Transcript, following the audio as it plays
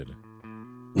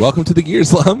Welcome to the Gear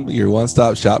Slum, your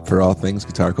one-stop shop for all things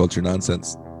guitar culture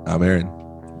nonsense. I'm Aaron.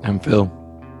 I'm Phil.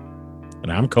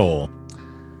 And I'm Cole.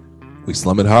 We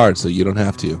slum it hard so you don't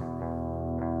have to.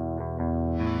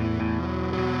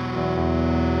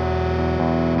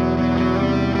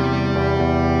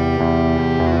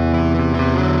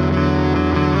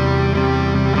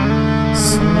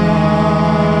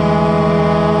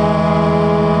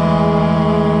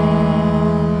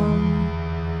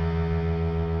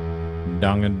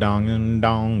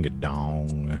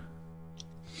 Dong-a-dong-a-dong-a-dong.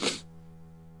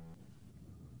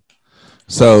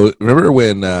 So, remember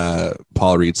when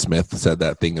Paul Reed Smith said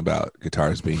that thing about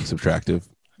guitars being subtractive?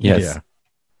 Yes. Yeah.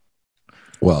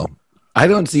 Well, I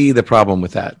don't see the problem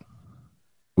with that.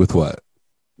 with what?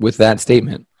 With that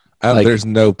statement. Like- There's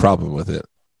no problem with it.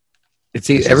 It's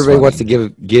It's just everybody wants to funny.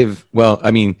 give well,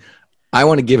 I mean, I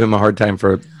want to give him a hard time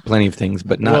for plenty of things,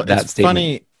 but not that it's statement.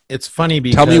 funny. It's funny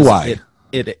because Tell me why.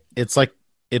 it's like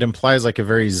it implies like a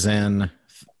very zen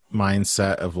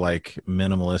mindset of like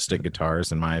minimalistic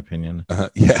guitars, in my opinion,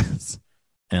 Yes.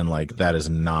 and like that is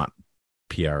not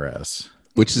PRS.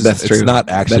 Which is That's it's true. not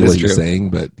actually That is what you're true. saying,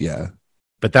 but yeah.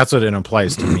 But that's what it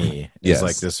implies to me. Yes. It's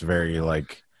like this very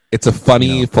like It's a funny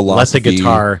you know, philosophy.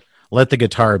 let the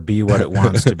guitar be what it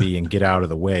wants to be and get out of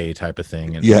the way type of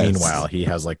thing. And Yes. meanwhile, he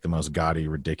has like the most gaudy,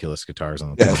 ridiculous guitars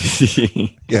on the planet. Yes.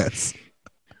 Yes.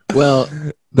 Well,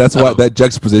 That's why that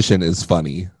juxtaposition is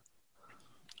funny.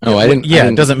 I didn't. Yeah, I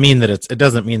didn't- it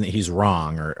doesn't mean that he's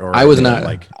wrong or I was that, not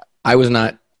like I was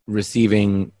not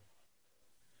receiving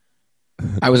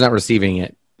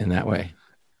it in that way.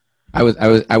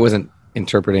 I wasn't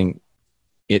interpreting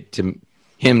it to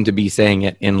him to be saying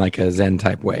it in like a Zen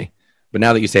type way. But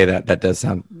now that you say that,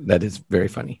 that is very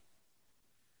funny.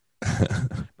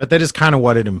 but that is kind of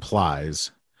what it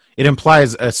implies. It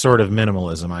implies a sort of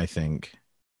minimalism, I think.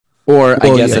 Or I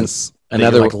Well, guess yes. That you,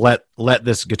 another like let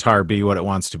this guitar be what it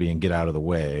wants to be and get out of the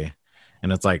way.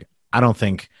 And it's like I don't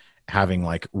think having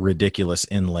like ridiculous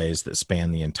inlays that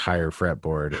span the entire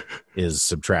fretboard is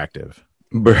subtractive.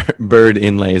 bird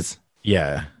inlays.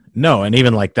 Yeah. No, and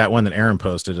even like that one that Aaron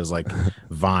posted is like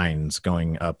vines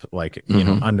going up like, you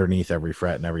know, underneath every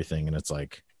fret and everything. And it's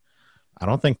like, I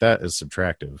don't think that is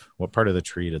subtractive. What part of the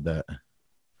tree did that?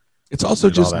 It's also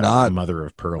did all just that not mother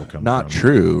of pearl come not from?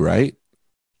 true, right?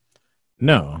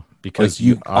 No, because Because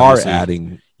you are obviously-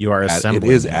 adding. you are It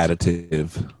assembling. is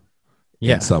additive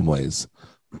Yeah. in some ways.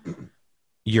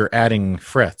 You're adding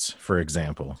frets, for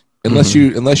example. Unless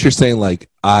you're saying like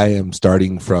I am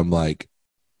starting from like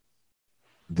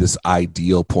this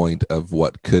ideal point of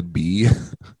what could be,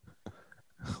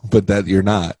 but that you're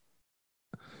not.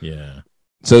 Yeah.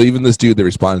 So even this dude that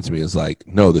responded to me is like,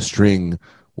 no, the string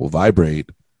will vibrate.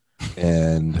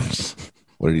 And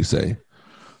what did he say?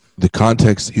 The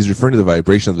context, he's referring to the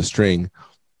vibration of the string.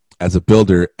 As a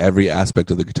builder, every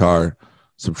aspect of the guitar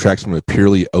subtracts from a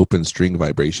purely open string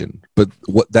vibration. But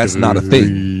that's not a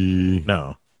thing.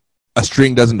 No, A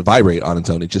string doesn't vibrate on its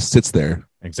own. It just sits there.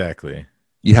 exactly.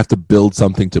 You have to build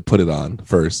something to put it on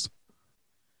first.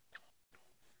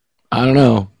 I don't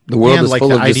know. The world And is like full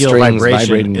the of the ideal strings vibration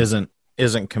vibrating.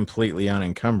 isn't completely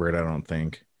unencumbered, I don't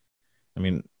think. I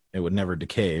mean, it would never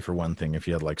decay for one thing if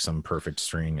you had like some perfect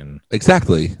string and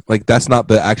Exactly. Like that's not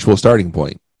the actual starting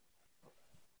point.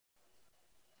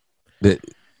 That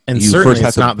And you certainly first have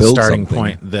it's to not the build starting something.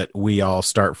 point that we all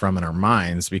start from in our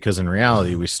minds, because in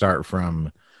reality we start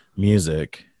from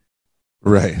music.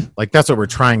 right. Like that's what we're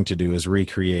trying to do, is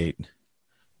recreate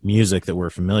music that we're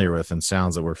familiar with and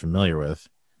sounds that we're familiar with.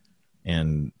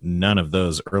 And none of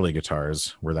those early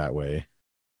guitars were that way.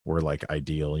 Were like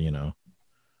ideal, you know.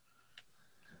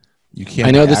 You can't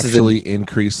I know this is actually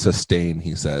increase sustain,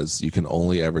 he says. You can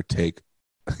only ever take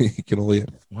you can only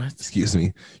What? excuse me.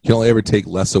 You can only ever take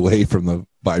less away from the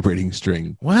vibrating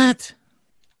string. What?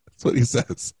 That's what he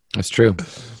says. That's true.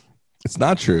 It's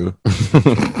not true.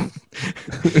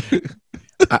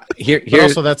 But Here,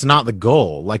 also that's not the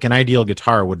goal. Like an ideal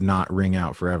guitar would not ring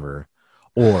out forever,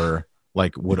 or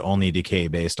like would only decay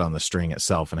based on the string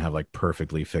itself and have like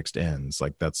perfectly fixed ends.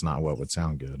 Like that's not what would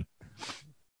sound good.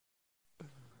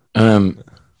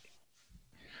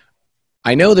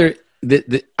 I know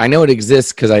I know it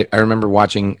exists because I remember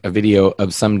watching a video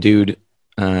of some dude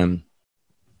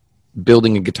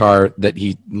building a guitar that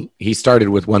he started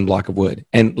with one block of wood,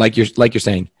 and like you're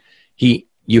saying,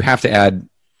 you have to add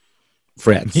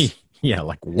frets, Yeah,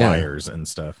 like wires and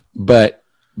stuff. but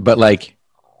like,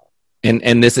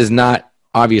 and this is not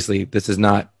obviously this is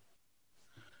not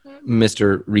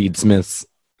Mr. Reed Smith's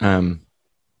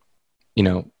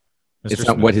it's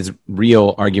not what his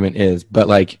real argument is, but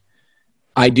like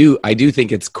I do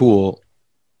think it's cool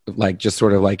like just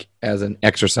sort of like as an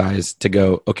exercise to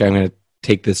go, okay, I'm going to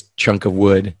take this chunk of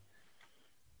wood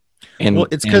and,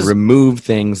 and remove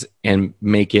things and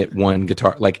make it one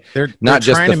guitar. Like they're not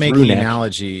just trying the to make through the neck.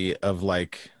 analogy of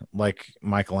like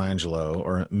Michelangelo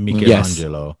or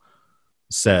Michelangelo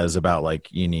says about like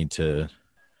you need to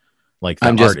like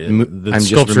the the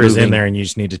sculpture is in there and you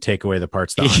just need to take away the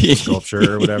parts that aren't the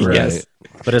sculpture or whatever. Yes.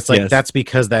 But it's like that's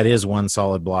because that is one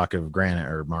solid block of granite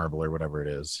or marble or whatever it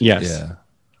is. Yes. Yeah.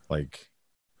 Like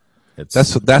it's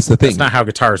that's the thing. That's not how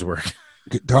guitars work.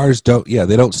 Guitars don't. Yeah,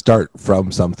 they don't start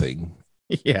from something.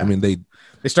 Yeah. I mean they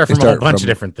start from a whole bunch of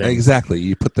different things. Exactly.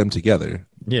 You put them together.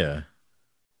 Yeah.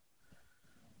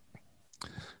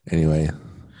 Anyway.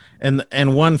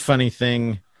 And one funny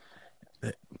thing,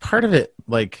 part of it,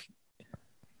 like,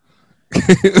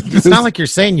 it's not like you're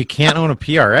saying you can't own a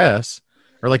PRS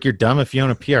or like you're dumb if you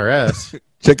own a PRS.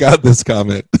 Check out this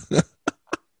comment.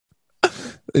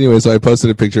 Anyway, so I posted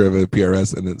a picture of a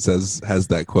PRS and it has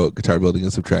that quote, guitar building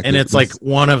is subtractive. And it's like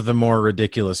one of the more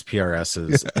ridiculous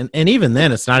PRSs. Yeah. And even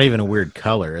then, it's not even a weird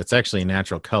color. It's actually a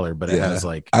natural color, but it has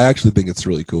like... I actually think it's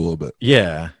really cool, but...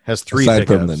 Yeah, has 3 aside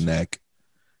pickups, from the neck.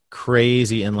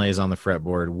 Crazy inlays on the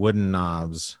fretboard, wooden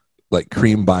knobs. Like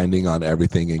cream binding on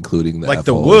everything, including the like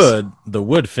F-holes. the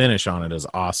wood finish on it is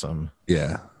awesome.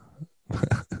 Yeah.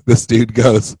 This dude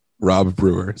goes, Rob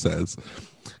Brewer says...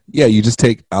 Yeah, you just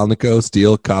take Alnico,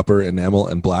 steel, copper, enamel,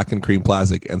 and black and cream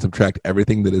plastic and subtract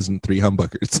everything that isn't 3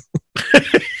 humbuckers.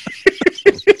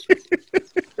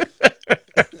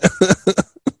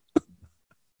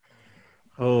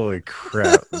 Holy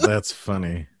crap, that's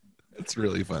funny. It's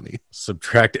really funny.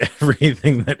 Subtract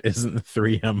everything that isn't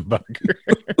 3 humbuckers.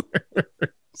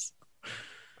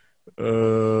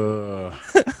 I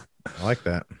like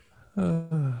that.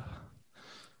 I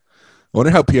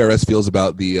wonder how PRS feels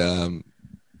about the...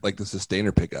 like the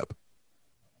sustainer pickup.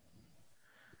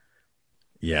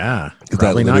 Yeah,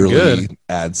 probably not good.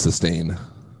 Add sustain.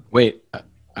 Wait,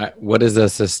 what is a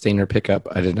sustainer pickup?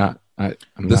 I did not.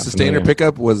 The sustainer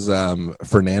pickup was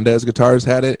Fernandez guitars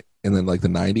had it in then like the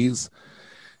 90s,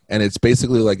 and it's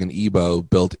basically like an EBO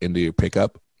built into your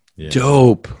pickup. Yeah.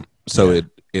 Dope. So yeah.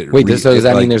 Does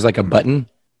that mean there's like a button?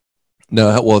 No,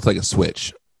 well, it's like a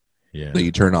switch. Yeah. That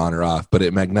you turn on or off, but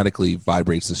it magnetically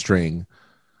vibrates the string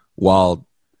while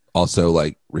also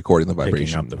like recording the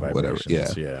vibration, up the whatever.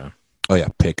 Yeah. Oh yeah,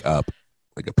 pick up,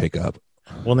 like a pickup.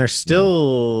 Well, there's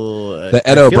still the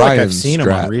Ed O'Brien. Like I've seen them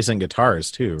on recent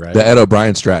guitars too, right? The Ed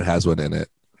O'Brien Strat has one in it.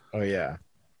 Oh yeah.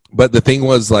 But the thing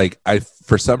was, like,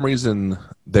 for some reason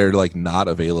they're like not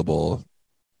available.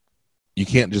 You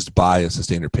can't just buy a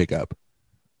sustainer pickup.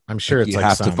 I'm sure like, it's you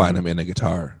have to find them in a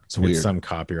guitar. It's weird. Some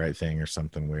copyright thing or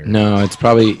something weird. No, it's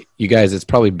probably you guys. It's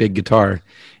probably big guitar.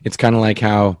 It's kind of like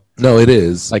how. No, it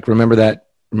is. Like remember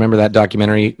that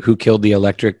documentary, Who Killed the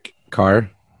Electric Car?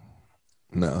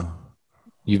 No.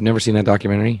 You've never seen that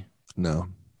documentary? No.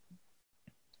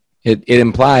 It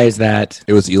implies that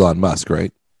it was Elon Musk,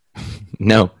 right?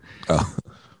 No. Oh.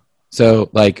 So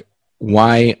like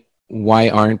why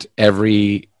aren't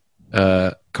every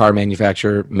car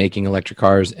manufacturer making electric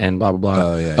cars and blah blah blah?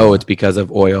 Oh, yeah, it's because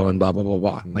of oil and blah blah blah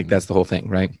blah. Like that's the whole thing,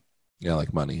 right? Yeah,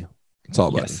 like money. It's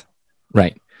all money. Yes.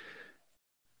 Right.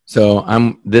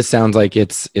 So this sounds like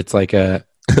it's like a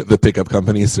the pickup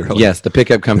companies are like, yes, the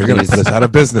pickup companies are going to put us out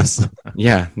of business.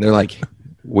 Yeah, they're like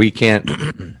we can't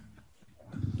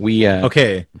we can't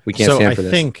so stand for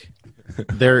this. I think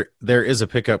there is a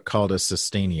pickup called a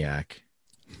Sustainiac.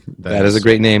 That is a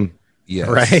great name. Yes.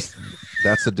 Right?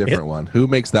 That's a different one. Who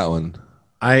makes that one?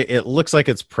 It looks like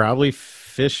it's probably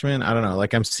Fishman. I don't know.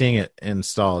 Like I'm seeing it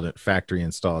factory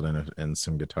installed in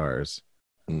some guitars.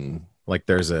 Mm. Like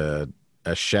there's a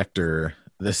Schecter.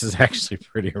 This is actually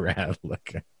pretty rad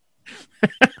looking.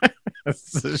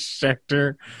 This is a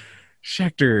Schecter.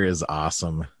 Schecter is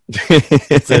awesome.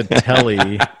 It's a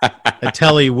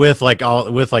telly with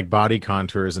like body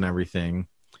contours and everything.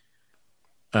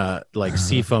 Like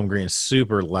seafoam green,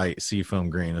 super light seafoam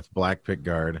green with black pick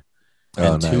guard.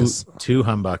 And nice. two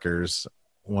humbuckers.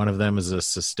 One of them is a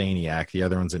Sustainiac, the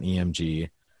other one's an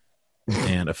EMG,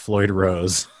 and a Floyd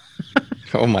Rose.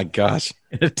 Oh my gosh.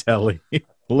 A telly.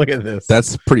 Look at this.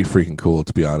 That's pretty freaking cool,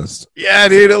 to be honest. Yeah,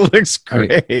 dude, it looks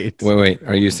great. Wait.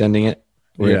 Are you sending it?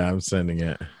 Yeah, I'm sending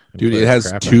it. Dude, it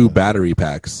has 2 battery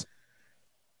packs.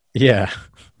 Yeah.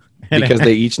 Because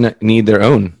they each need their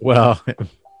own. Well,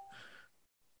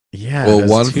 yeah. Well,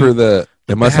 one for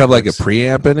it must have like a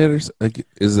preamp in it, or like,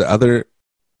 is the other?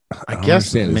 I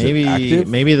guess maybe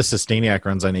the Sustainiac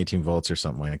runs on 18 volts or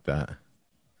something like that,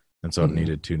 and so it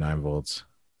needed 2 9 volts.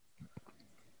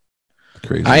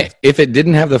 Crazy. If it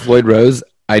didn't have the Floyd Rose,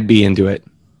 I'd be into it.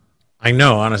 I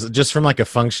know, honestly, just from like a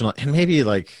functional, and maybe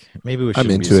we should. I'm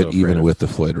into it even with the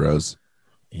Floyd Rose.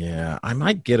 Yeah, I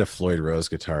might get a Floyd Rose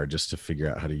guitar just to figure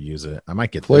out how to use it. I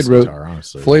might get Floyd this Rose. guitar,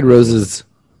 honestly. Floyd Roses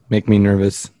make me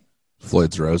nervous.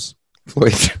 Floyd's Rose.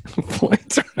 Floyd's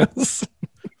Rose.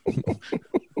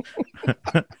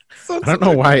 I don't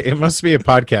know why. It must be a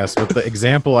podcast, but the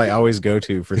example I always go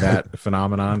to for that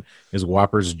phenomenon is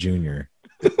Whoppers Jr.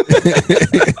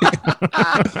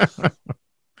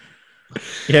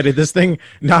 Yeah, dude, this thing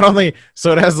not only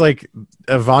so it has like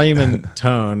a volume and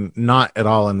tone not at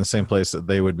all in the same place that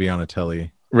they would be on a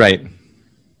telly. Right.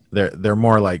 They're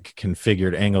more like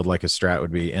configured, angled like a Strat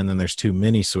would be, and then there's two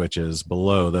mini switches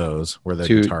below those where the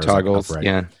Two guitar's toggles. upright.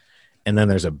 Yeah. And then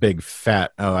there's a big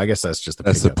fat. Oh, I guess that's just the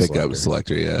That's pickup the pickup selector.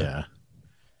 selector. Yeah. Yeah.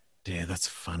 Dude, that's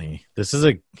funny. This is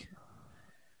a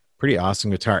pretty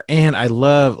awesome guitar. And I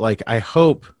love, like, I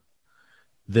hope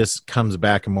this comes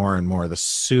back more and more. The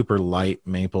super light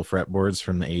maple fretboards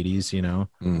from the 80s, you know?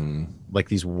 Like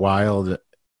these wild,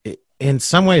 in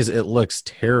some ways it looks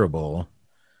terrible.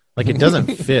 Like it doesn't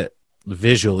fit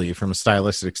visually from a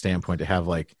stylistic standpoint to have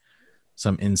like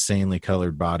some insanely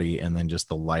colored body and then just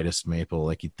the lightest maple.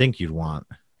 Like you'd think you'd want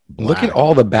black. Look at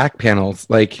all the back panels.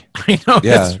 Like, I know.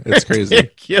 Yeah, it's crazy.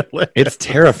 Ridiculous. it's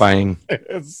terrifying.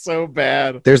 It's so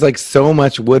bad. There's like so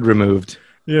much wood removed.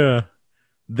 Yeah.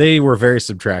 They were very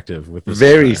subtractive with this.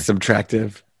 Very guitar.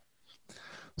 subtractive.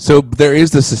 So there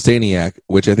is the Sustainiac,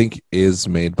 which I think is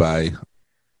made by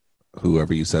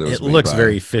whoever you said it was. It made looks by.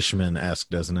 very Fishman-esque,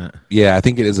 doesn't it? Yeah, I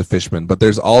think it is a Fishman, but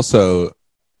there's also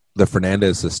the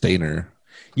Fernandez Sustainer.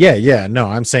 Yeah, yeah. No,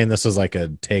 I'm saying this was like a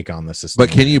take on the system.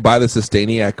 But can you buy the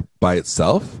Sustainiac by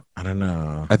itself? I don't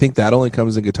know. I think that only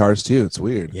comes in guitars too. It's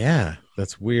weird. Yeah,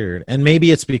 that's weird. And maybe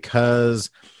it's because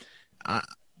I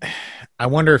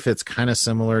wonder if it's kind of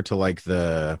similar to like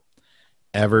the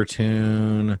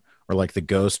Evertune or like the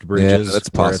Ghost Bridges. Yeah, that's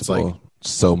where it's possible. like,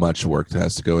 So much work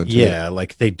has to go into it. yeah,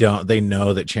 like they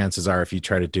know that chances are if you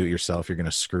try to do it yourself, you're going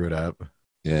to screw it up.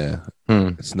 Yeah. Hmm.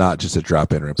 It's not just a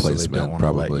drop-in So they replacement, don't want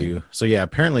to let probably. you. So yeah,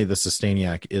 apparently the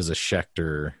Sustainiac is a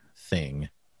Schecter thing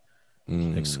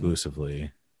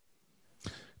exclusively.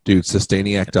 Dude,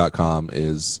 Sustainiac.com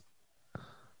is,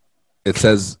 it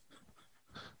says,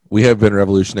 we have been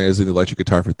revolutionizing the electric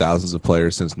guitar for thousands of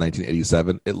players since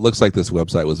 1987. It looks like this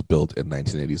website was built in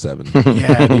 1987.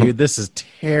 Yeah, dude, this is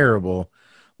terrible.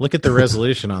 Look at the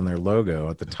resolution on their logo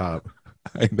at the top.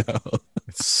 I know.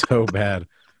 It's so bad.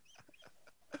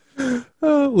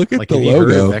 Oh, look at Like, the have you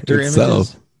heard of logo vector itself.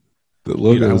 images? The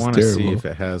logo Dude, I is want to see terrible. if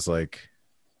it has like,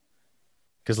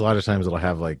 because a lot of times it'll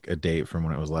have like a date from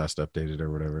when it was last updated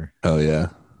or whatever. Oh, yeah.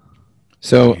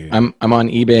 So Dude. I'm on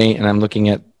eBay and I'm looking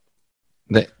at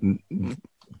there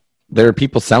are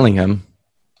people selling them.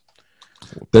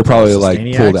 They're probably like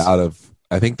Sustainiacs? pulled out of,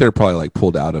 I think they're probably like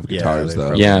pulled out of guitars, they though.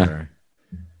 probably Yeah. are.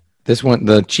 This one,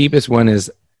 the cheapest one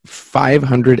is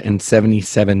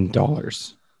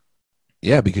 $577.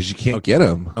 Yeah, because you can't get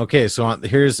them. Okay, so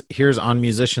here's on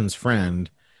Musician's Friend,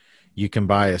 you can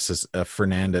buy a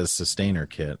Fernandez Sustainer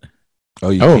kit. Oh,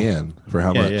 you Oh. can. For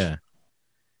how yeah, much? yeah.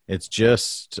 It's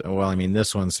just, well, I mean,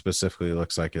 this one specifically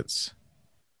looks like it's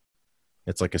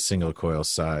like a single coil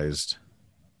sized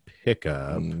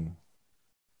pickup. Mm.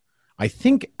 I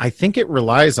think it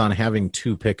relies on having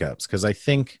two pickups because I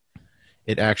think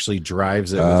it actually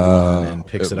drives it with one and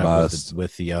picks it it up must.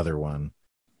 with the other one.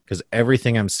 Because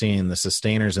everything I'm seeing, the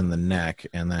Sustainer's in the neck,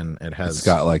 and then it has It's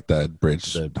got like the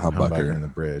bridge the humbucker in the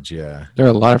humbucker. bridge, yeah. There are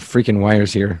a lot of freaking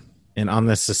wires here. And on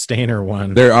the Sustainer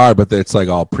one, There are, but it's like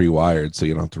all pre-wired, so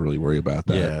you don't have to really worry about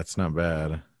that. yeah, it's not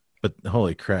bad. But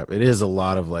holy crap, it is a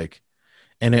lot of like,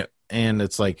 and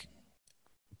it's like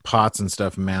pots and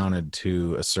stuff mounted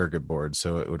to a circuit board,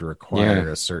 so it would require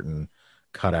a certain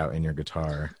cutout in your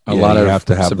guitar. A Yeah, lot you of have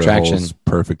to have subtraction. the holes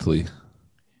perfectly.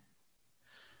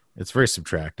 It's very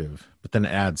subtractive, but then it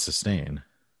adds sustain.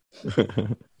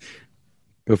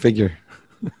 Go figure.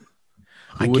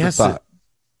 I would've guess thought?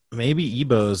 maybe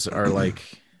Ebos are like,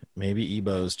 maybe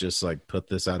Ebos just like put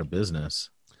this out of business.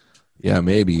 Yeah,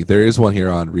 maybe there is one here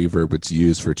on Reverb. It's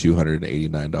used for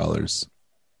 $289.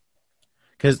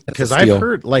 Because a I've steal.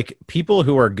 heard like people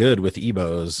who are good with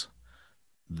Ebos,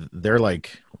 they're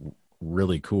like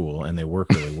really cool and they work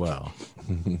really well.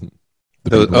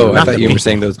 I thought you were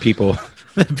saying those people.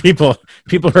 people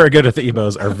who are good with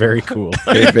Ebos are very cool.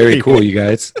 Very, very cool, you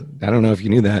guys. I don't know if you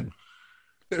knew that.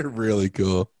 They're really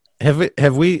cool.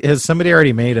 Has somebody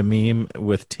already made a meme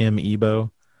with Tim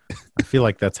Ebo? I feel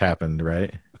like that's happened,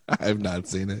 right? I've not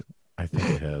seen it. I think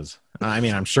it has. I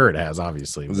mean, I'm sure it has,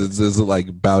 obviously. Is it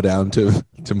like bow down to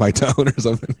my tone or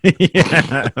something?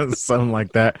 Yeah, something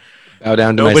like that. Bow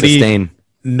down to Nobody- my sustain.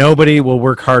 Nobody will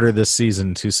work harder this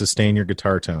season to sustain your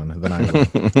guitar tone than I will.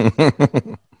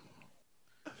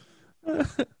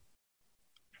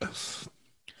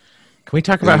 Can we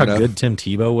talk about how good Tim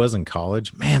Tebow was in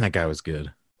college? Man, that guy was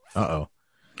good. Uh-oh.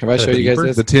 Have I showed you guys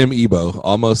this? The Tim Ebo,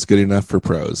 almost good enough for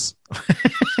pros.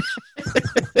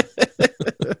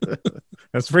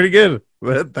 That's pretty good.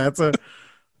 That's a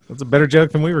better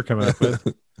joke than we were coming up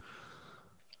with.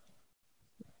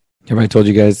 Have I told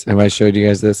you guys? Have I showed you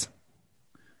guys this?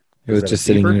 It was just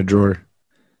sitting in a drawer.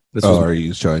 Are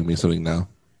you showing me something now?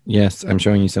 Yes, I'm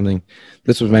showing you something.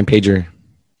 This was my pager.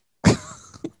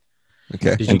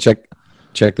 Okay. And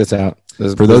check this out.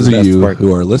 For those of you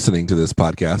who are listening to this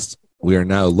podcast, we are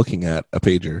now looking at a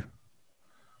pager.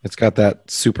 It's got that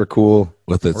super cool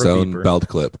with its own belt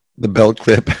clip. The belt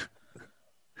clip.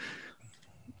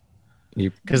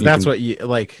 Because that's what you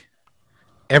like.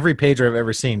 Every pager I've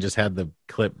ever seen just had the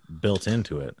clip built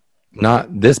into it.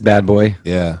 Not this bad boy.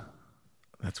 Yeah.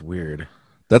 That's weird.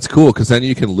 That's cool because then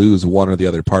you can lose one or the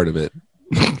other part of it.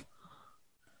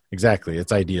 Exactly.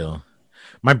 It's ideal.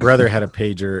 My brother had a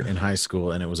pager in high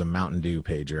school, and it was a Mountain Dew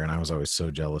pager, and I was always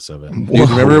so jealous of it. Dude,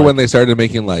 remember when they started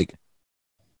making like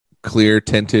clear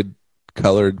tinted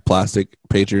colored plastic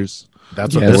pagers?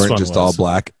 That's what this weren't one just was. All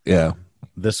black. Yeah.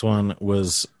 This one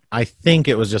was, I think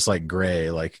it was just like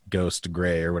gray, like ghost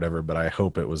gray or whatever, but I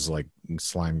hope it was like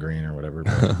slime green or whatever.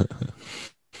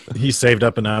 He saved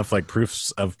up enough like proofs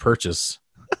of purchase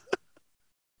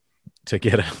to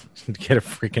get a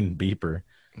freaking beeper.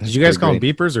 Did you guys call them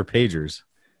beepers or pagers?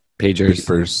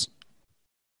 Pagers.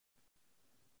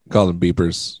 Call them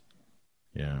beepers.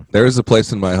 Yeah. There is a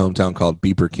place in my hometown called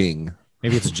Beeper King.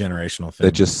 Maybe it's a generational thing.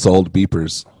 That just sold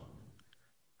beepers.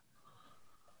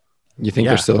 You think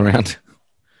they're still around?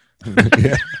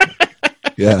 Yeah.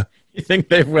 Yeah. You think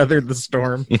they've weathered the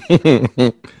storm?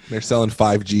 They're selling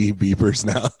 5G beepers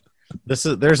now.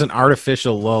 There's an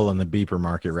artificial lull in the beeper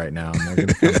market right now, and they're going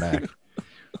to come back.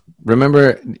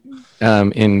 Remember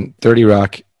in 30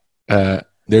 Rock,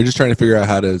 they're just trying to figure out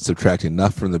how to subtract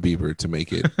enough from the beeper to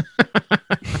make it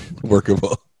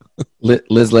workable.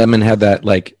 Liz Lemon had that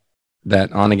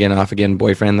on again, off again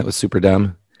boyfriend that was super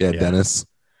dumb. Yeah. Dennis.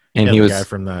 And he was the guy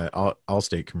from the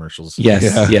Allstate commercials. Yes,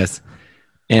 yeah. Yes.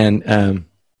 And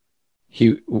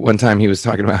one time he was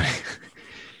talking about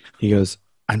he goes,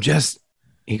 I just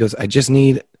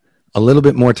need a little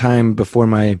bit more time before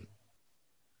my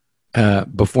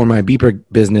beeper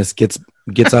business gets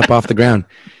up off the ground.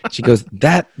 She goes,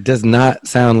 that does not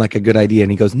sound like a good idea.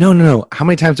 And he goes, no. How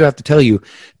many times do I have to tell you?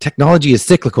 Technology is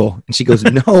cyclical. And she goes,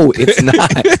 no, it's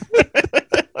not.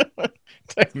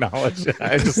 Technology.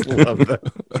 I just love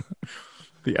that.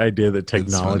 The idea that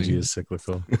technology is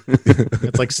cyclical.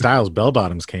 It's like Styles bell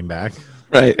bottoms came back.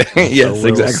 Right. Yes, so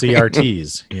exactly.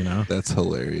 CRTs, you know? That's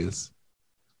hilarious.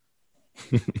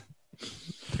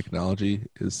 Technology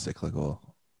is cyclical.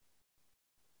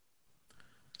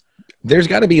 There's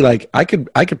got to be I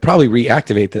could probably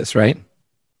reactivate this, right?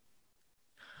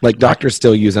 Like doctors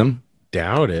still use them.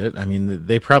 Doubt it. I mean,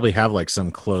 they probably have like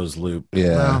some closed loop.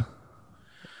 Yeah. Well,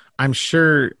 I'm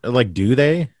sure, do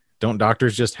they? Don't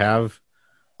doctors just have,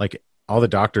 all the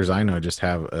doctors I know just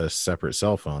have a separate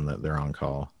cell phone that they're on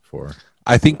call for?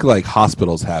 I think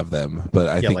hospitals have them, but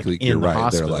I think you're right.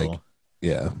 Hospital, they're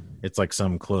yeah. It's like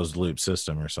some closed loop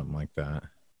system or something like that.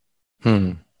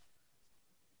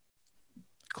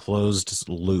 Closed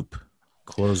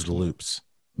loops.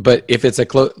 But if it's a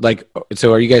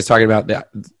so are you guys talking about that?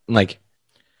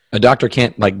 A doctor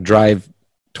can't drive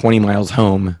 20 miles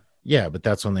home. Yeah, but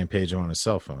that's when they page him on his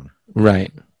cell phone.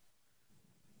 Right.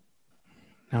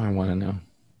 Now I want to know.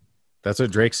 That's what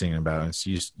Drake's singing about. It's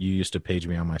you used to page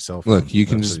me on my cell phone. Look, you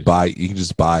can just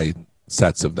buy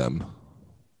sets of them.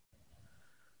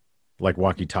 Like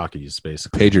walkie-talkies,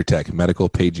 basically. Pager Tech, medical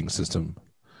paging system.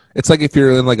 It's like if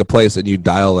you're in a place and you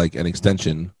dial an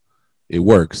extension, it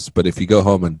works. But if you go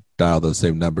home and dial those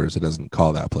same numbers, it doesn't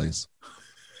call that place.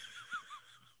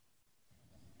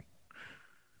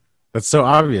 That's so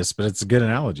obvious, but it's a good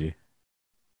analogy.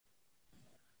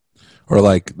 Or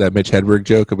that Mitch Hedberg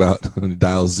joke about when he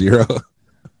dials 0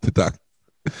 to doc,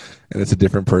 and it's a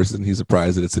different person. He's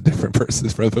surprised that it's a different person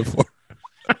from before.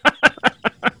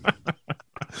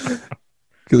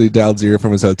 Because he dialed 0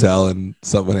 from his hotel and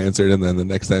someone answered, and then the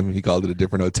next time he called it a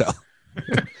different hotel.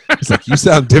 He's like, you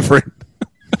sound different.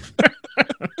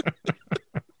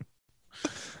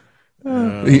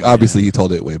 He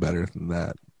told it way better than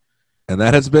that. And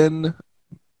that has been...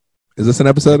 Is this an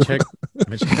episode?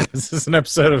 Is this an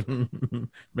episode of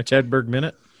Mitch Hedberg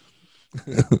Minute?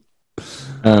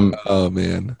 Oh,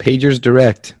 man. Pagers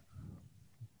Direct.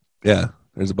 Yeah,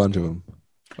 there's a bunch of them.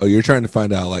 Oh, you're trying to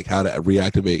find out how to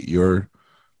reactivate your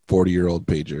 40-year-old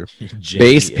pager.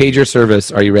 Base pager service.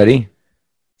 Are you ready?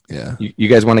 Yeah, You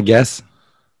guys want to guess?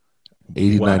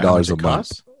 $89 a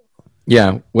month.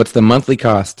 Yeah. What's the monthly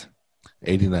cost?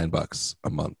 $89 a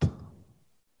month.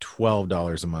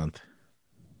 $12 a month.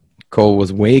 Cole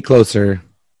was way closer.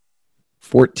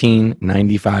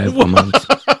 $14.95 a month.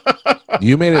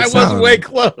 You made it I sound. was way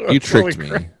close. You tricked Holy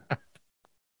me. crap.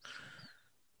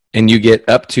 And you get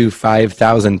up to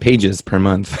 5,000 pages per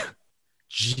month.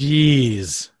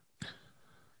 Jeez.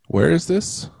 Where is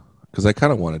this? Because I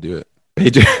kind of want to do it.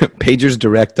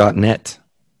 Pagersdirect.net.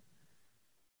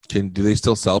 Do they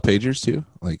still sell pagers too?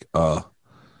 Like, can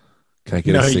I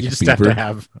get No, a sick you just beeper? have to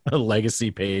have a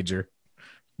legacy page or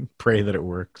pray that it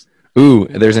works. Ooh,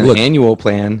 there's an Look. annual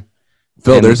plan.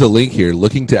 Phil, And- there's a link here.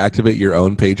 Looking to activate your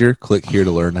own pager? Click here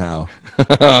to learn how.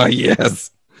 Oh,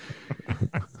 yes.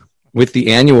 With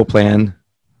the annual plan,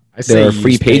 I There are you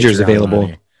free use pagers Patreon available.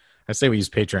 money. I say we use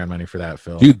Patreon money for that,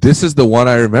 Phil. Dude, this is the one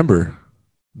I remember.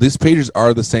 These pagers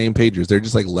are the same pagers. They're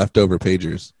just like leftover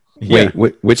pagers. Yeah.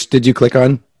 wait, which did you click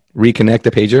on? Reconnect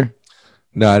a pager?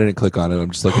 No, I didn't click on it. I'm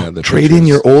just looking at the Trade in pictures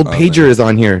your old on pager there. is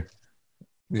on here.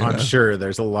 Yeah. I'm sure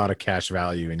there's a lot of cash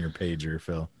value in your pager,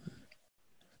 Phil.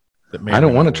 That may I or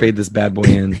don't may want to not trade this bad boy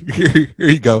in. Here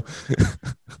you go.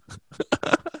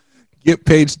 Get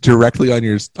paged directly on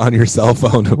your cell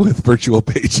phone with virtual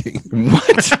paging.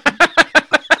 What?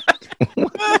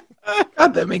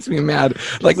 God, that makes me mad.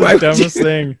 Like, It's why the would you- dumbest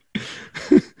thing.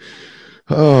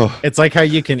 Oh, It's like how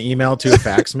you can email to a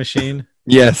fax machine.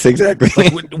 yes, exactly.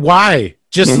 Why?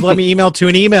 Just let me email to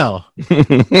an email.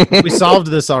 We solved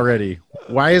this already.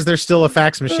 Why is there still a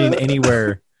fax machine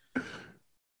anywhere?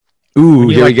 Ooh, When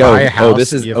you, here we like, go. buy a Oh, house,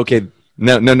 this is you have- okay.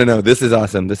 No. This is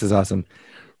awesome. This is awesome.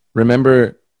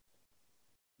 Remember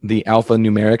the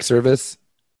alphanumeric service?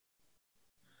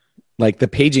 Like the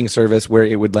paging service where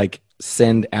it would like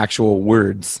send actual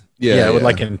words. Yeah, it would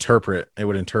like interpret. It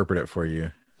would interpret it for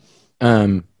you.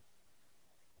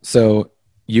 So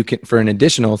you can, for an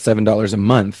additional $7 a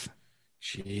month,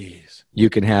 Jeez. you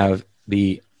can have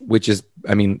which is,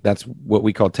 I mean, that's what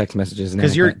we call text messages now.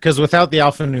 Because without the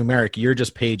alphanumeric, you're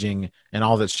just paging, and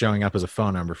all that's showing up is a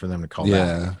phone number for them to call back.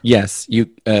 Yeah. Yes,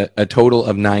 a total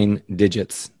of 9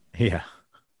 digits. Yeah.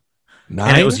 9?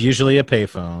 And it was usually a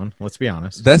payphone. Let's be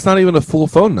honest. That's not even a full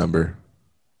phone number.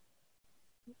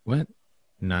 What?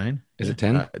 9? Is it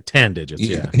 10? 10 digits.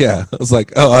 Yeah. Yeah. I was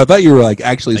like, oh, I thought you were like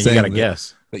actually And you saying got to that,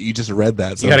 guess. that you just read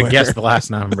that. You got to somewhere. guess the last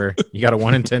number. You got a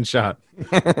 1 in 10 shot.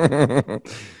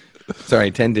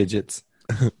 Sorry, 10 digits.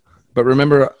 But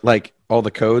remember, like, all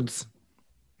the codes?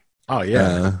 Oh yeah,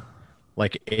 Uh,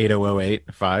 like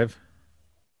 80085.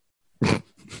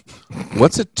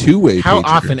 what's a two-way How pager?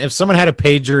 often, if someone had a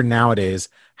pager nowadays,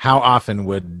 how often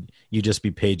would you just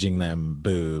be paging them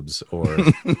boobs or?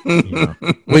 You know,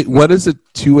 Wait, what does a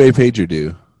two-way pager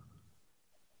do?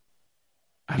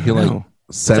 I You don't can, like, know.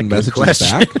 Send a good messages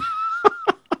question. back?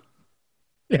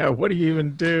 yeah. What do you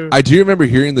even do? I do remember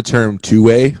hearing the term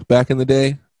two-way back in the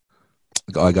day.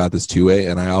 Like, oh, I got this two-way,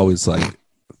 and I always like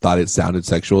thought it sounded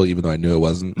sexual, even though I knew it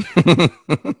wasn't.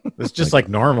 It's just like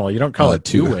normal. You don't call it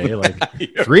two- two-way. Like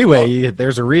three-way,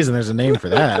 there's a reason. There's a name for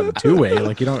that. Two-way,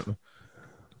 like you don't.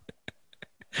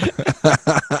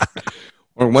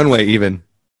 Or one way, even.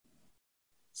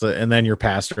 So, and then your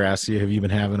pastor asks you, "Have you been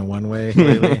having a one-way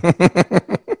lately?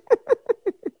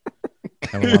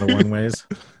 Have a lot of one-ways?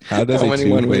 How does How a many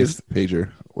two-way one-ways?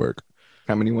 pager work?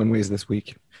 How many one ways this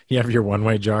week? You have your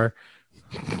one-way jar."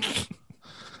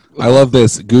 I love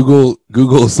this. Google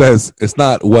says it's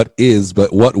not what is,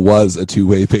 but what was a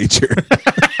two-way pager.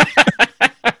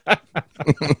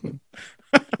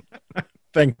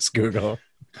 Thanks, Google.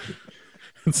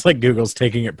 It's like Google's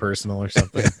taking it personal or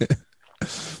something.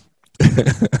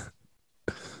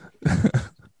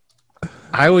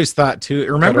 I always thought too.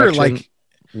 Remember, Correction. like,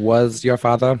 Was your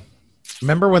father?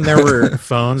 remember when there were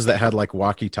phones that had like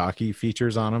walkie-talkie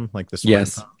features on them, like the smart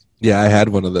Yes. phone? Yeah, I had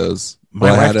one of those. My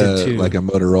I wife had did too. like a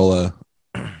Motorola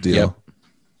deal. Yep.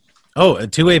 Oh, a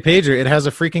two-way pager. It has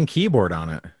a freaking keyboard on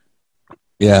it.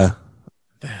 Yeah,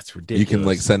 That's ridiculous. you can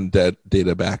like send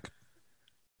data back.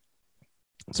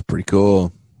 It's pretty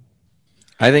cool.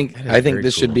 I think That is very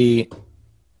this cool.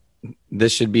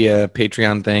 should be a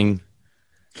Patreon thing,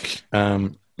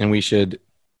 and we should.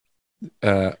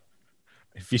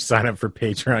 If you sign up for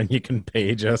Patreon, you can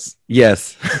page us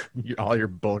Yes, all your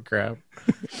bull crap.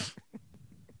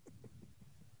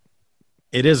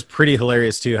 It is pretty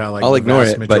hilarious too how like I'll the ignore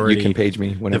vast it, but you majority- can page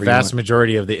me the whenever you vast want.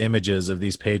 majority of the images of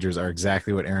these pagers are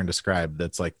exactly what Aaron described.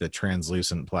 That's like the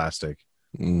translucent plastic.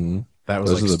 Mhm. That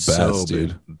was Those like are the so best, big.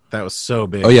 dude. That was so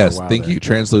big. Oh for a yes, while thank there. you.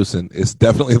 Translucent is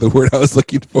definitely the word I was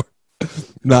looking for.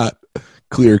 Not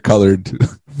clear colored,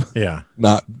 Yeah.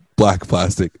 not black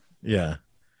plastic. Yeah.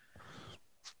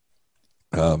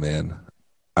 Oh man,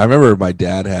 I remember my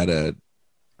dad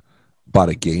bought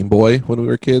a Game Boy when we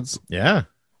were kids. Yeah.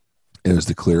 It was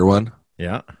the clear one.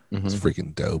 Yeah. It was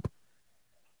freaking dope.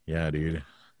 Yeah, dude.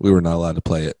 We were not allowed to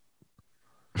play it,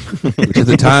 which at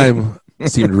the time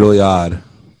seemed really odd.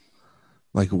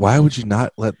 Like, why would you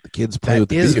not let the kids play with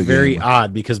That the is video very game?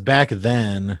 odd because back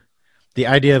then, the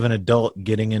idea of an adult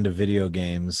getting into video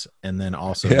games and then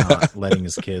also not letting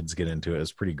his kids get into it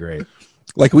is pretty great.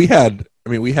 Like we had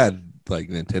like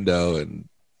Nintendo and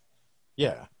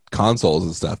Yeah. consoles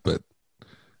and stuff, but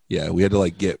yeah, we had to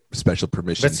like get special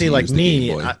permission. But see, to like use the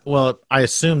Game me, Boy. I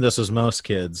assume this was most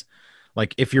kids.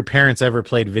 Like if your parents ever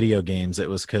played video games, it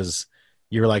was because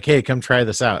you were like, hey, come try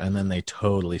this out. And then they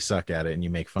totally suck at it and you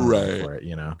make fun of them for it,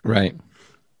 you know? Right.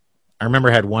 I remember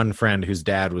I had one friend whose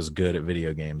dad was good at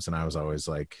video games. And I was always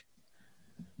like,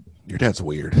 Your dad's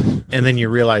weird. and then you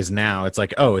realize now it's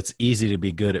like, oh, it's easy to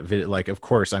be good at video. Like, of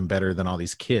course I'm better than all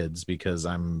these kids because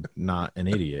I'm not an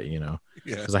idiot, you know,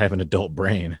 Yeah. because I have an adult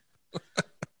brain.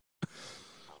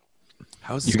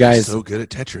 How is You this guy guys- so good at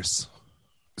Tetris?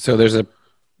 So there's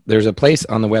a place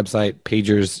on the website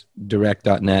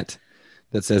pagersdirect.net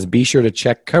that says be sure to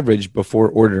check coverage before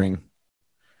ordering,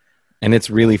 and it's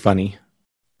really funny.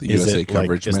 The Is USA it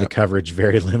coverage is the map. coverage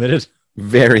very limited?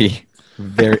 Very,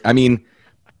 very. I mean,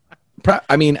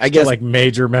 I guess Like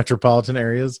major metropolitan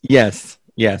areas? yes,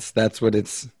 that's what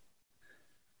it's.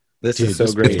 This Dude, is so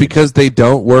this great. It's because they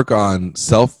don't work on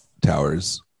cell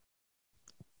towers.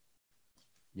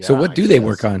 So what do they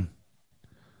work on?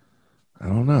 I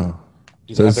don't know.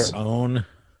 Do So they have it's- their own,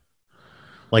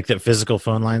 like that physical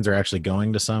phone lines are actually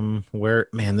going to somewhere?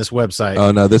 Man, this website,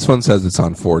 Oh no, this one says it's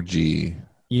on 4G.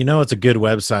 you know, it's a good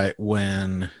website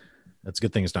when that's a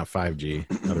good thing it's not 5G.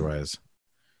 Otherwise,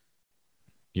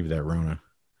 give you that Rona.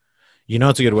 You know,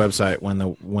 it's a good website when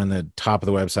the top of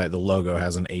the website, the logo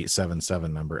has an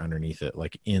 877 number underneath it,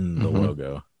 like in the Mhm.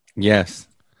 logo. Yes.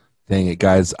 Dang it,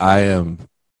 guys! I'm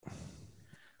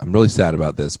really sad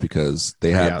about this because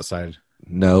they The have outside.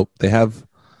 they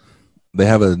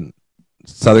have a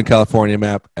Southern California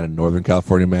map and a Northern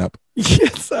California map.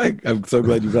 Yes, I'm so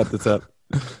glad you brought this up.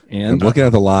 I'm And looking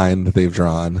at the line that they've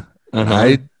drawn. And Uh-huh.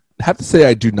 I have to say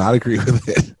I do not agree with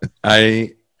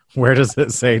it. Where does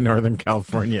it say Northern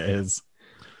California is?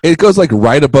 It goes like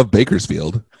right above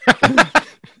Bakersfield.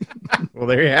 Well,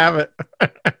 there you have it.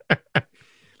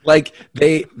 like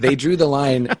they drew the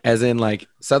line as in like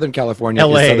Southern California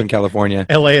LA. is Southern California,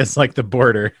 LA is like the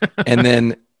border. and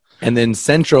then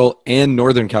Central and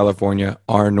Northern California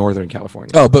are Northern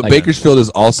California. Oh, but Like, Bakersfield is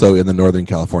also in the Northern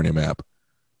California map.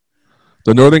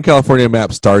 The Northern California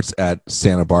map starts at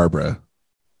Santa Barbara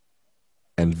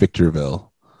and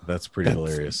Victorville. That's pretty That's-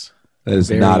 hilarious. That is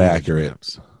Very not large accurate.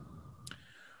 Maps.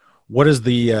 What does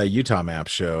the Utah map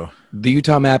show? the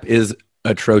Utah map is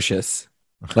atrocious.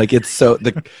 Like it's so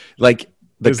the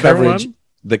Is there coverage one?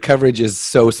 the coverage is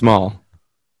so small.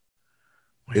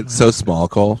 It's so small,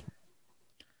 Cole.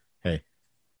 Hey,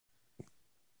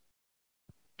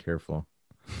 careful.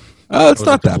 Oh, it's Was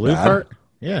not it the that blue bad part?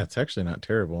 Yeah, it's actually not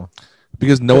terrible.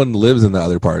 because no one lives in the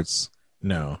other parts.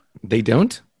 No, They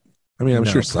don't? I mean, I'm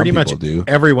No, sure some pretty people much do.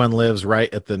 everyone lives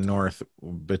right at the north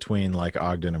between like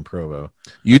Ogden and Provo.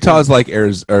 Utah is like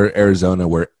Arizona,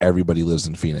 where everybody lives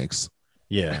in Phoenix.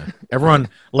 Yeah, everyone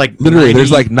like Literally, 90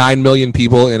 there's like 9 million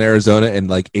people in Arizona, and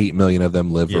like 8 million of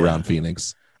them live Yeah. around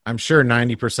Phoenix. I'm sure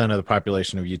 90% of the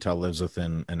population of Utah lives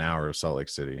within an hour of Salt Lake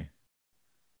City.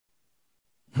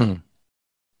 Hmm.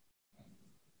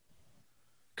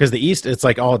 Because the east, it's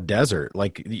like all desert.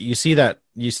 Like you see that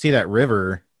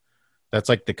river, that's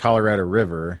like the Colorado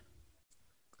River,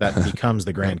 that becomes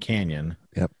the Grand Canyon.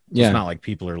 Yeah. It's not like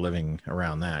people are living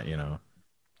around that, you know,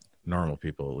 normal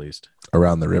people at least.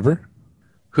 Around the river?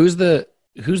 Who's the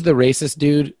racist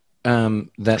dude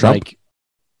that Trump? like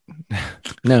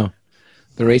no.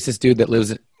 The racist dude that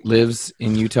lives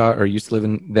in Utah or used to live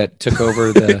in that took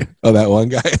over the Oh, that one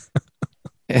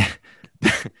guy?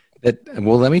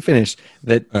 well let me finish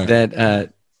that All right.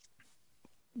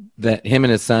 that him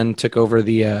and his son took over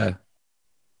the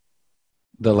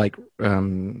like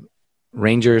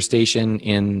ranger station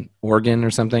in Oregon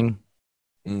or something.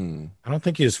 Mm. I don't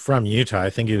think he was from Utah. I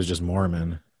think he was just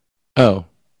Mormon. Oh,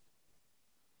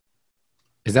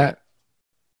 is that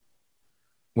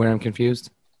where I'm confused?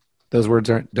 Those words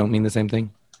don't mean the same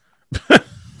thing.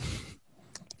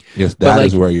 Yes, But, that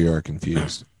is like- where you are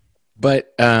confused.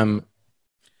 But One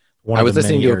I of was the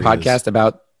listening to many a areas. podcast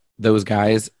about those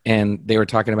guys, and they were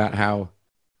talking about how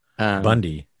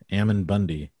Bundy, Ammon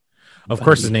Bundy. Of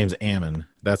course, his name's Ammon.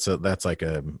 That's like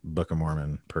a Book of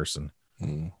Mormon person.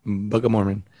 Book of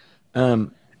Mormon.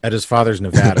 At his father's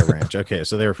Nevada ranch. Okay,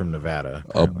 so they were from Nevada.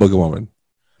 A Book of Mormon.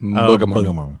 Oh, Book of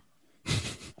Mormon. Mormon.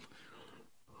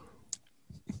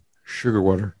 Sugar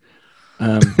water.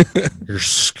 Your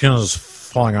skin is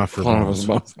falling off your bones.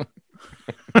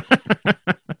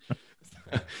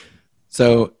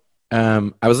 So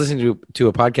I was listening to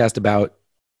a podcast about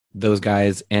those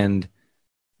guys, and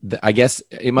I guess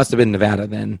it must have been Nevada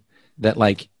then, that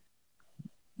like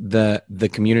the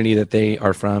community that they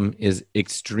are from is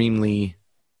extremely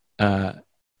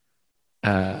untrusting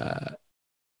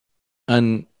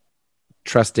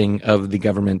of the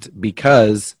government,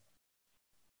 because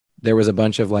there was a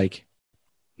bunch of like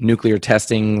nuclear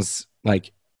testings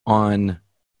like on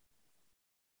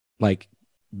like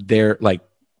their like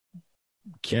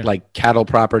like cattle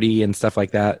property and stuff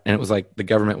like that, and it was like the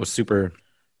government was super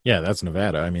that's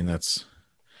Nevada. I mean, that's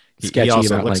sketchy. He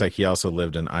also about, looks like he also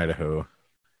lived in Idaho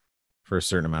for a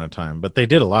certain amount of time, but they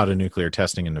did a lot of nuclear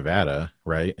testing in Nevada,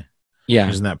 right? Yeah.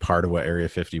 Isn't that part of what Area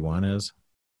 51 is?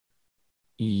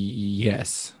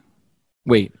 Yes.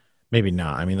 Wait. Maybe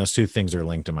not. I mean, those two things are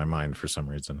linked in my mind for some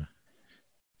reason.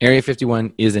 Area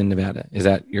 51 is in Nevada. Is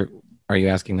that are you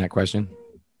asking that question?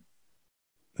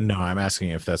 No, I'm asking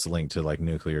if that's linked to like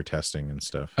nuclear testing and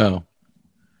stuff. Oh.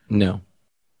 No.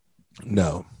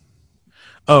 No.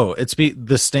 Oh, the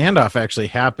standoff actually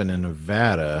happened in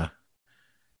Nevada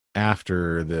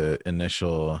after the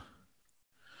initial.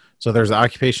 So there's the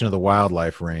occupation of the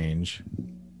wildlife range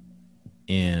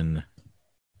in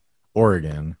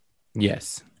Oregon.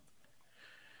 Yes.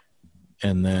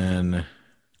 And then,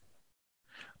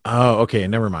 oh, okay,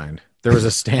 never mind. There was a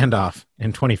standoff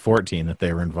in 2014 that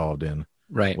they were involved in,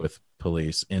 right, with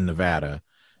police in Nevada,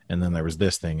 and then there was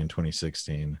this thing in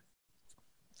 2016.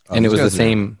 And it was the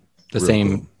same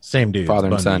dude, father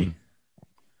and son.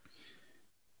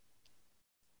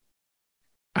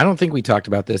 I don't think we talked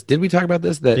about this. Did we talk about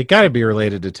this? That it got to be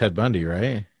related to Ted Bundy,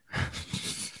 right?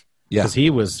 Yeah, because he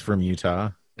was from Utah.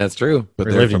 That's true. But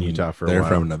they lived in Utah for a while. They're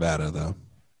from Nevada, though.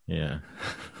 Yeah.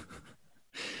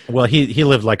 Well, he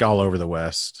lived like all over the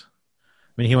West.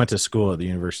 I mean, he went to school at the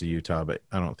University of Utah, but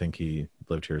I don't think he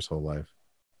lived here his whole life.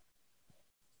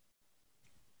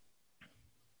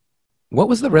 What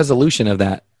was the resolution of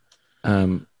that?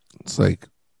 It's like,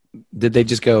 did they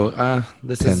just go,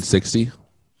 this 1060?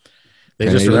 They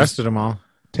just arrested them all.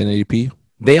 1080p?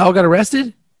 They all got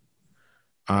arrested?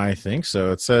 I think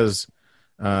so. It says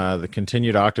the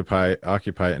continued occupy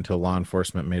until law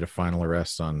enforcement made a final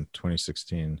arrest on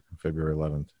 2016, February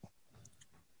 11th.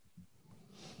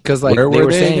 Because like where they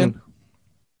were they saying,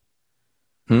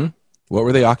 what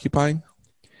were they occupying?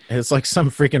 It's like some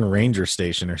freaking ranger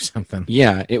station or something.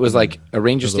 Yeah, it was like a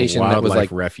ranger station that was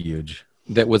like refuge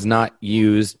that was not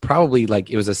used. Probably like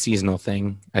it was a seasonal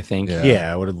thing, I think.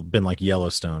 Yeah, it would have been like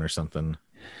Yellowstone or something.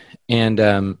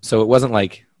 And so it wasn't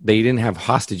like they didn't have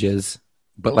hostages,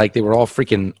 but like they were all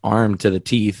freaking armed to the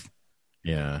teeth.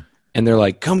 Yeah. And they're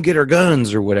like, "Come get our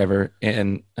guns" or whatever.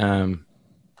 And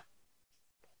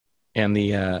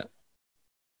the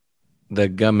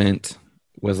government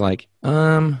was like,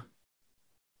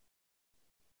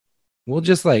 we'll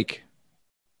just like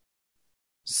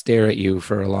stare at you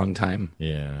for a long time.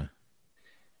 Yeah.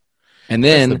 And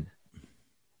then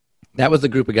that was the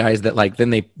group of guys that like, then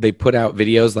they put out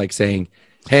videos like saying,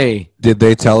 "Hey," did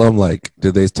they tell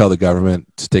the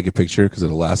government to take a picture because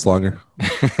it'll last longer?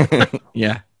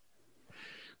 Yeah.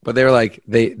 But they were like,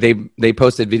 they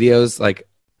posted videos like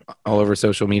all over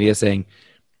social media saying,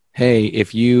 "Hey,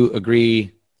 if you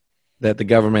agree that the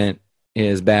government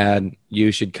is bad,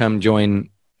 you should come join.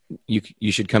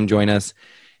 You should come join us,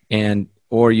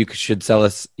 or you should sell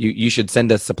us. You should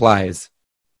send us supplies."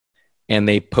 And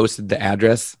they posted the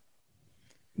address,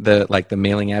 the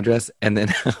mailing address, and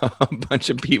then a bunch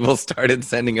of people started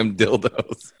sending them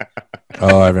dildos.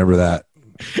 Oh, I remember that.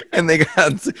 And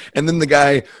then the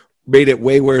guy made it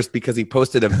way worse because he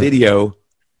posted a video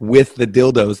with the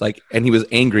dildos, and he was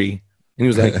angry, and he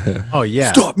was like, "Oh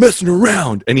yeah, stop messing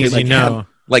around!" And he was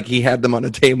like, he had them on a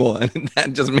table, and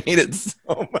that just made it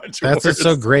so much. That's worse. What's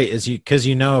so great is because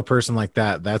a person like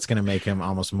that's going to make him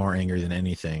almost more angry than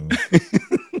anything,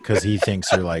 because he thinks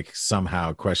you're like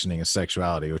somehow questioning his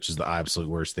sexuality, which is the absolute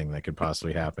worst thing that could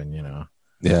possibly happen.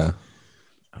 Yeah.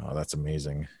 Oh, that's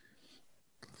amazing.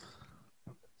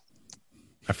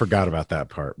 I forgot about that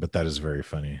part, but that is very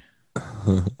funny.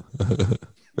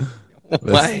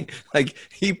 Why? Like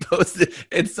he posted,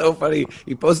 it's so funny.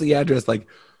 He posted the address like,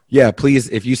 "Yeah, please,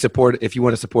 if you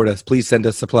want to support us, please send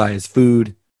us supplies,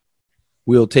 food.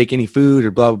 We'll take any food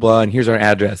or blah, blah, blah. And here's our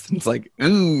address." And it's like,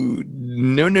 ooh,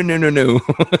 no.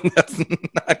 That's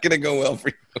not going to go well for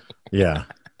you. Yeah.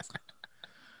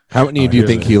 How many Oh, do you here's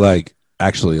think a- he like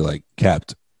actually like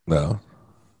kept though?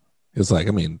 It's like,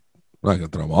 I mean, I'm not gonna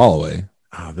throw them all away.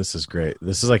 Oh, this is great.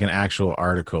 This is like an actual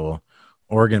article.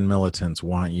 Oregon militants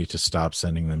want you to stop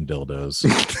sending them dildos.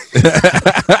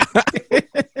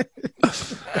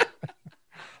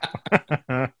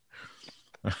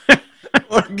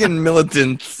 Oregon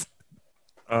militants.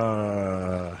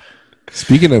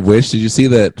 Speaking of which, did you see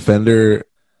that Fender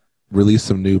released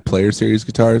some new Player Series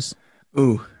guitars?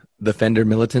 Ooh, the Fender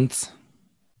militants.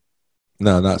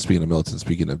 No, not speaking of Milton.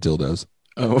 Speaking of dildos,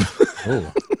 Oh,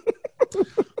 Oh,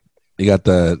 you got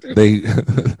they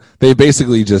they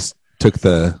basically just took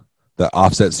the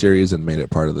Offset series and made it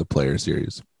part of the Player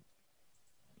Series.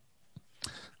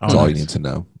 That's all you need to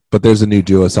know. But there's a new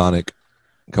Duosonic,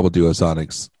 a couple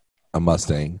Duosonics, a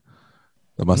Mustang,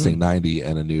 the Mustang 90,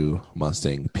 and a new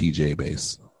Mustang PJ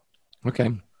bass,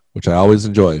 okay. which I always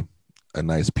enjoy. A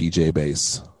nice PJ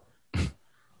bass.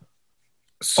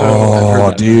 So I've heard Oh,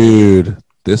 that. dude.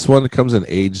 This one comes in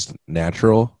aged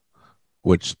natural,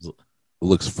 which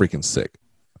looks freaking sick.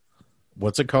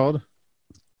 what's it called?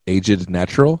 Aged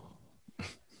natural?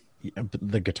 Yeah,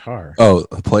 the guitar. Oh,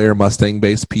 a Player Mustang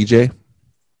bass PJ?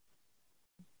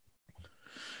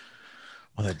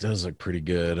 Oh, that does look pretty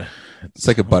good. It's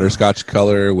like a butterscotch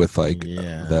color with like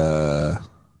Yeah. the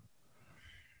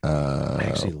I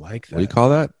actually like that. what do you call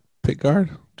that? Pick guard?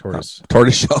 Tortoise,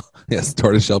 Tortoiseshell. Yes,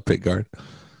 tortoiseshell pick guard.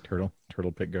 turtle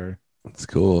pick guard. That's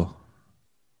cool.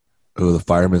 Oh, the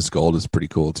Fireman's Gold is pretty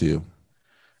cool too.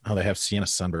 Oh, they have Sienna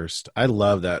Sunburst. I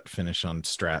love that finish on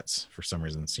Strats for some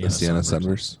reason. The Sienna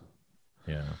Sunburst.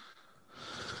 Yeah.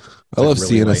 I love really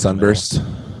Sienna light in the middle. Sunburst.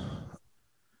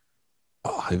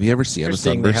 Oh, have you ever Sienna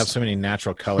Interesting. They have Sunburst? so many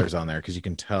natural colors on there because you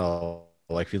can tell.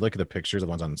 Like if you look at the pictures, the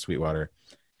ones on Sweetwater,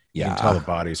 you can tell the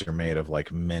bodies are made of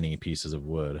like many pieces of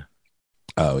wood,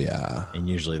 Oh yeah. and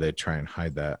usually they try and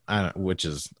hide that. I don't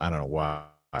know why.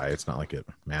 It's not like it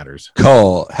matters.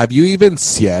 Cole, have you even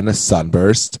Sienna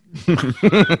Sunburst?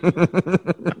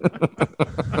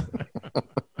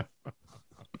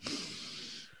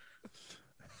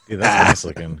 Dude, that's nice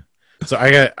looking. So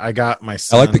I got my I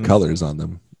son. like the colors on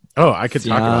them. Oh, I could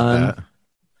talk about Cyan. that.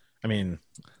 I mean,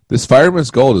 This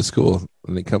Fireman's Gold is cool.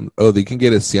 And they come. Oh, they can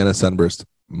get a Sienna Sunburst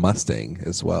Mustang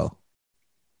as well.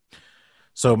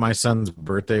 so my son's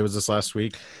birthday was this last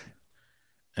week,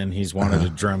 and he's wanted a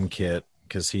drum kit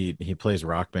because he plays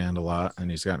rock band a lot, and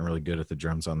he's gotten really good at the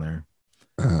drums on there.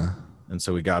 And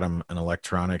so we got him an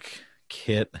electronic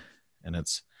kit, and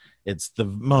it's the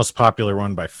most popular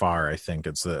one by far. I think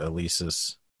it's the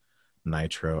Alesis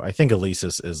Nitro. I think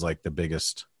Alesis is like the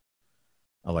biggest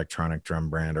electronic drum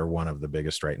brand, or one of the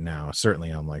biggest right now,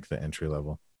 certainly on like the entry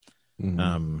level.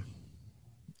 Mhm.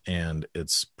 And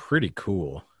it's pretty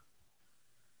cool.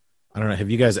 I don't know. Have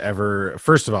you guys ever,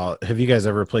 first of all, have you guys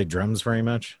ever played drums very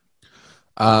much?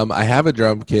 I have a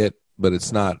drum kit, but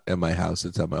it's not at my house.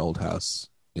 It's at my old house.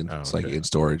 Oh, It's like okay. in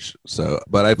storage. So,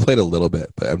 but I played a little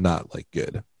bit, but I'm not like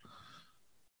good.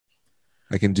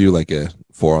 I can do like a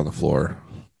 4 on the floor,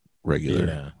 regular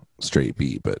Yeah. straight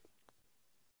beat, but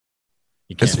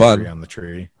You can't It's do fun. 3 on the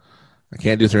tree. I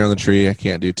can't do 3 on the tree. I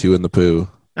can't do 2 in the poo.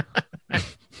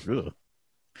 Ugh.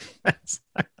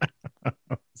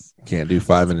 Can't do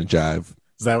 5 in a jive.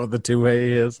 Is that what the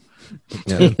 2-way is?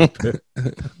 Yeah.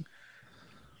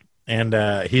 And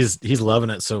he's loving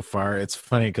it so far. It's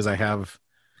funny because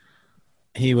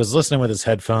he was listening with his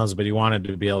headphones, but he wanted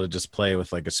to be able to just play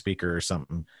with like a speaker or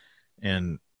something.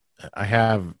 And I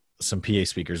have some PA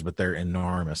speakers, but they're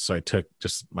enormous. So I took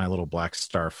just my little Black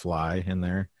Star Fly in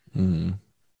there, Mhm.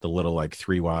 the little like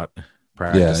 3-watt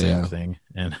practice Yeah, amp yeah. thing,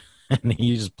 and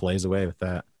he just plays away with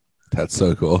that. That's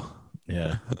so cool.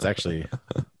 Yeah, it's actually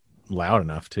loud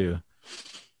enough too.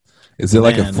 Is it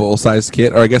like a Man. full size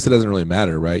kit? Or I guess it doesn't really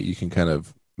matter, right? You can kind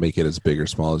of make it as big or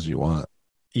small as you want.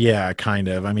 Yeah, kind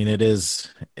of. I mean,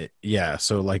 yeah.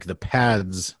 So like the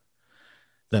pads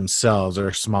themselves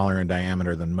are smaller in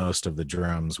diameter than most of the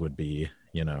drums would be,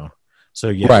 So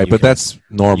yeah, right, you but can- that's you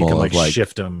normal. can of like like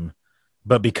shift them,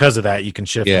 but because of that, you can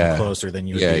shift Yeah. them closer than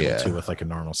you would Yeah, be able yeah. to with like a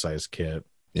normal size kit.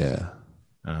 yeah,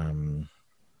 Um,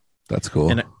 that's cool.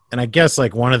 and I guess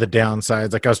like one of the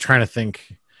downsides, like I was trying to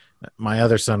think, my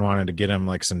other son wanted to get him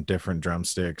like some different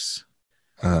drumsticks.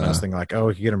 And I was thinking like, oh,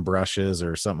 we could get him brushes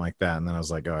or something like that. And then I was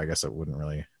like, oh, I guess it wouldn't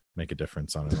really make a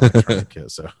difference on an electronic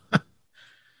kit. So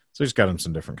we just got him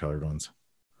some different colored ones.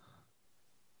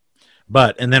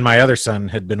 And then my other son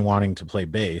had been wanting to play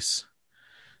bass.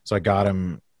 So I got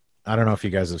him, I don't know if you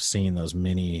guys have seen those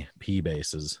mini P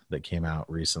basses that came out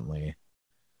recently.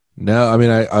 No, I mean,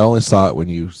 I only saw it when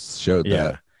you showed Yeah.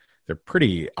 that. They're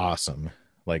pretty awesome.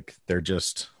 Like they're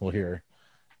just, well, here.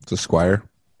 It's a Squire.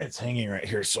 It's hanging right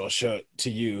here, so I'll show it to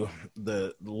you.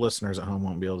 The listeners at home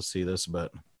won't be able to see this,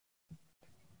 but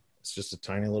it's just a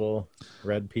tiny little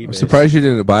red pea. I'm surprised you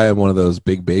didn't buy him one of those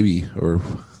big baby, or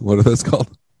what are those called?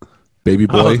 Baby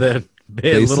boy? Oh, the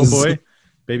little boy,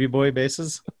 baby boy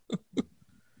bases.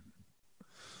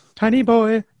 Tiny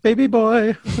boy, baby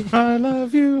boy, I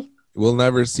love you. We'll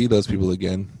never see those people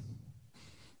again.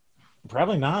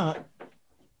 Probably not.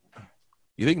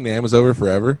 You think NAMM is over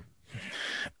forever?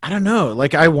 I don't know.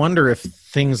 Like, I wonder if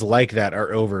things like that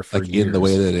are over for Like years. in the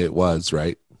way that it was,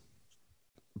 right?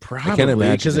 Probably, I can't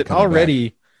imagine because it it coming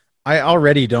already. I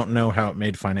already don't know how it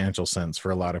made financial sense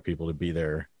for a lot of people to be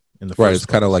there in the Right. first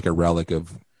It's kind of place. like a relic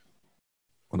of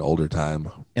an older time.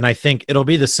 And I think it'll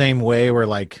be the same way where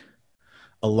like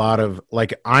a lot of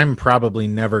like I'm probably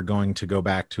never going to go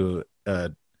back to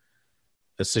a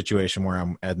situation where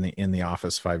I'm in the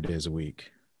office 5 days a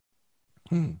week,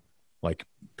 like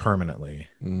permanently.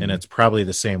 And it's probably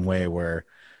the same way where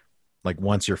like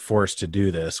once you're forced to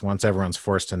do this, once everyone's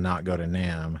forced to not go to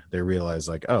NAMM, they realize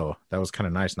like, oh, that was kind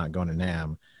of nice not going to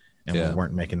NAMM, and we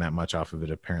weren't making that much off of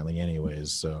it apparently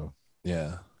anyways. So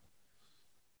yeah,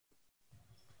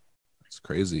 it's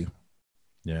crazy.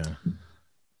 yeah.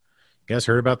 You guys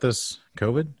heard about this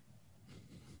COVID?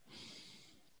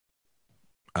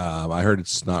 I heard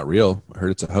it's not real. I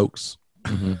heard it's a hoax.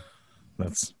 Mm-hmm.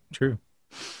 That's true.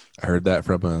 I heard that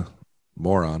from a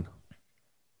moron.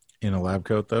 In a lab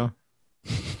coat, though?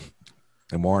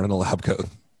 A moron in a lab coat.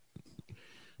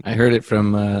 I heard it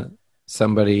from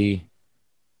somebody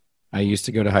I used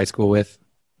to go to high school with.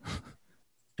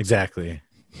 Exactly.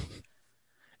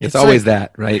 It's always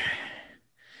like, that, right?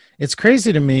 It's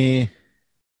crazy to me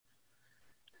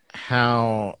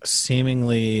how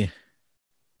seemingly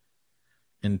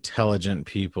intelligent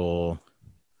people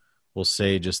will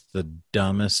say just the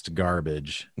dumbest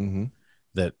garbage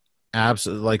that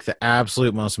like the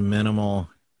absolute most minimal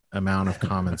amount of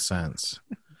common sense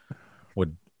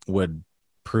would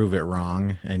prove it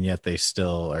wrong, and yet they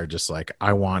still are just like,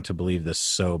 I want to believe this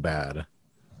so bad.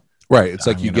 Right. It's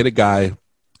like you get a guy,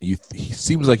 he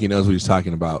seems like he knows what he's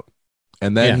talking about,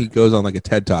 and then he goes on like a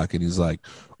TED Talk and he's like,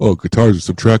 oh, guitars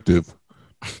are subtractive.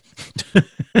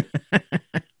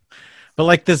 But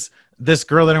like this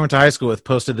girl that I went to high school with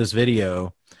posted this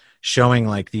video showing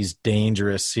like these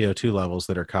dangerous CO2 levels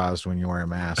that are caused when you wear a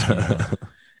mask. You know?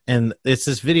 And it's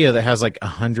this video that has like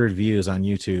 100 views on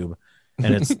YouTube,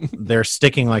 and it's they're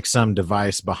sticking like some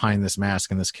device behind this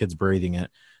mask, and this kid's breathing it,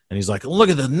 and he's like, look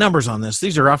at the numbers on this,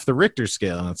 these are off the Richter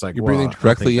scale. And it's like, you're breathing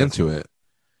directly into it.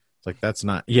 It's like, that's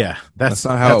not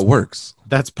how it works.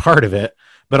 That's part of it.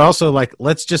 But also, like,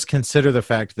 let's just consider the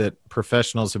fact that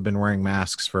professionals have been wearing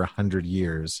masks for 100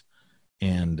 years,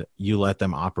 and you let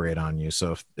them operate on you.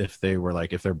 So if they were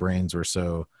like, if their brains were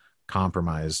so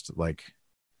compromised, like,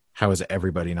 how is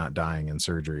everybody not dying in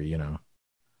surgery? You know,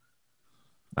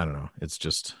 I don't know. It's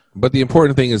just. But the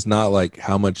important thing is not like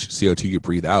how much CO2 you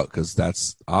breathe out, because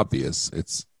that's obvious.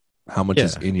 It's how much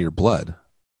is in your blood.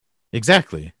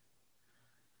 Exactly.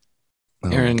 Oh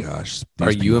Aaron, my gosh.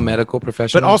 are you a medical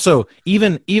professional? But also,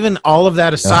 even all of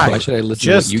that aside, why should I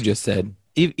listen to what you just said?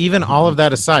 Even all of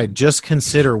that aside, just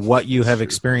consider what you have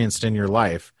experienced in your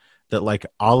life, that like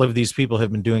all of these people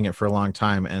have been doing it for a long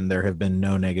time and there have been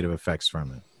no negative effects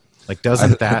from it. Like,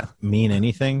 doesn't that mean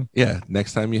anything? Yeah.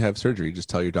 Next time you have surgery, just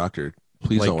tell your doctor,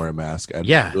 please don't wear a mask. I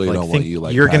really don't want you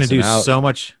like you're going to do out. so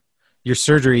much. Your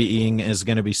surgerying is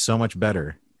going to be so much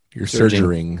better. You're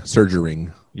surgering.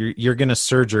 You're going to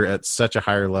surger at such a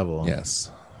higher level. Yes.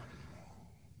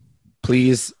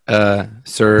 Please,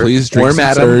 sir, please drink or some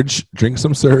madam, surge. Drink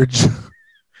some surge.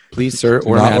 Please, sir,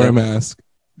 or not madam, wear a mask.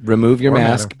 Remove your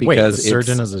mask because because the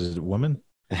surgeon is a woman.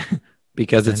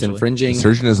 Because it's infringing. The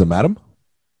surgeon is a madam.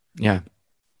 Yeah.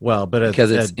 Well, but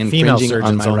because it's a female infringing on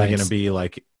surgeon's my only rights. going to be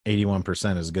like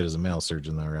 81% as good as a male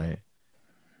surgeon, though, right?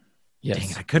 Yes. Dang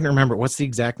it, I couldn't remember. What's the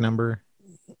exact number?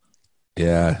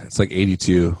 Yeah, it's like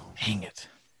 82. Dang it.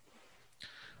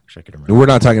 Wish I could remember. And we're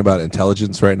not talking about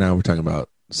intelligence right now. We're talking about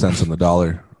cents on the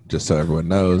dollar, just so everyone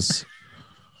knows.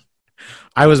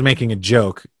 I was making a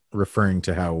joke referring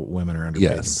to how women are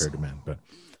underpaid compared to men,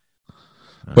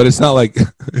 but it's not like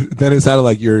then it sounded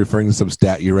like you're referring to some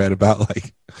stat you read about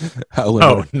like how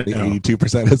women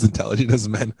 82% as intelligent as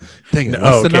men. Dang it,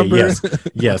 what's the number?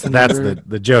 Yes, that's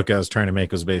the joke I was trying to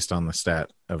make was based on the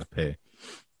stat of pay.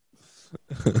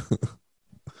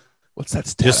 What's that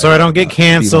stat? Just so I don't get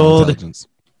canceled.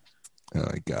 Oh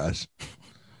my gosh.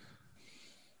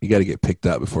 You got to get picked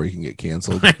up before you can get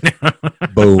canceled.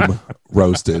 Boom.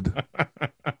 Roasted.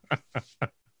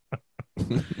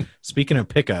 Speaking of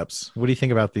pickups, what do you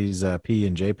think about these P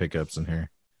and J pickups in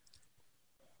here?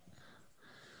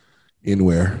 In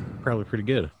where? Probably pretty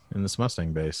good in this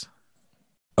Mustang bass.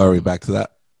 Are we back to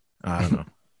that? I don't know.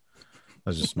 I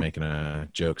was just making a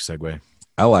joke segue.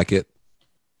 I like it.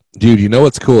 Dude, you know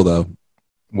what's cool though?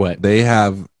 What? They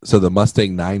have the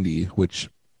Mustang 90, which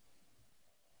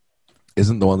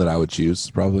isn't the one that I would choose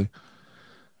probably,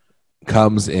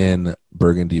 comes in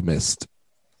burgundy mist,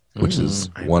 which is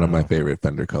I one of my know. favorite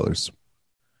Fender colors.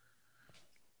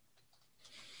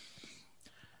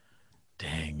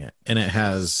 Dang it. And it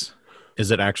has,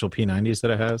 is it actual P90s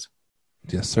that it has?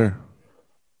 Yes, sir.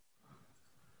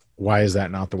 Why is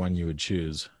that not the one you would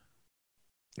choose?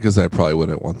 Because I probably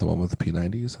wouldn't want the one with the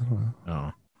P90s.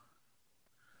 Oh,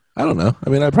 I don't know. I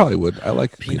mean, I probably would. I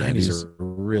like P90s P90s. are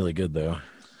really good though.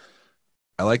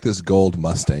 I like this gold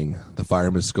Mustang, the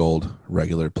Fireman's Gold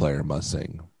regular player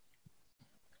Mustang.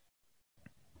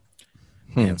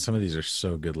 Man, some of these are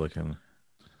so good looking.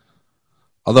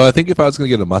 Although I think if I was going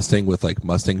to get a Mustang with like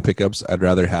Mustang pickups, I'd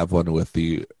rather have one with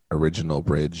the original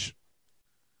bridge,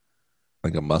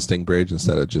 like a Mustang bridge,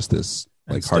 instead of just this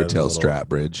like Instead of the hardtail little- strat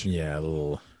bridge. Yeah, a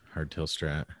little hardtail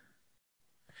strat.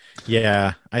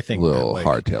 Yeah, I think Little that, like,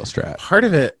 hardtail strat. part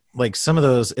of it, like some of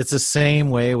those, it's the same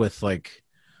way with like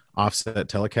offset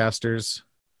Telecasters.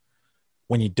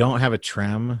 When you don't have a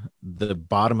trem, the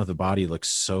bottom of the body looks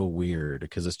so weird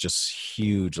because it's just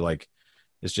huge. Like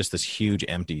it's just this huge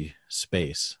empty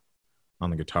space on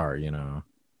the guitar, you know.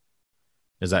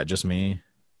 Is that just me?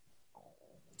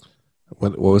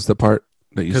 What was the part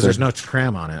that you Because said? there's no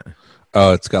trem on it.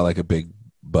 Oh, it's got like a big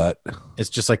butt, It's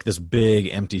just like this big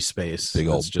empty space. big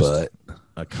old that's just butt.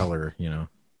 a color, you know.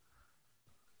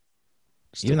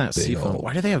 Just Even a that big Seafoam. old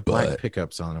Why do they have black butt.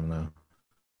 pickups on them though?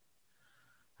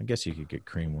 I guess you could get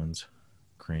cream ones.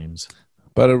 Creams.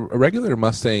 But a regular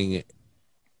Mustang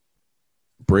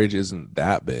bridge isn't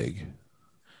that big.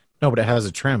 No, but it has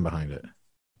a trim behind it.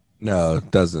 No,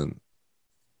 it doesn't.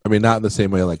 I mean, not in the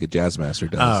same way like a Jazzmaster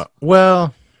does. Oh,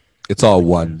 well, It's all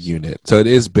one unit, so it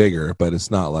is bigger, but it's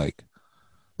not like.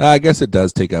 I guess it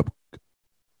does take up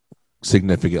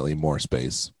significantly more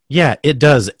space. yeah, it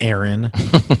does, Aaron.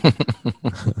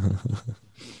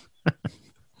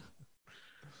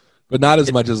 But not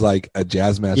as much as like a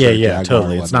Jazzmaster. Yeah, or yeah, Jaguar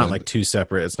totally. one It's not would. like two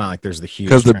separate. It's not like there's the huge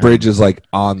Because the trim. bridge is like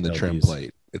on the trim LEDs.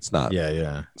 plate. It's not Yeah,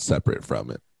 yeah. separate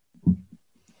from it.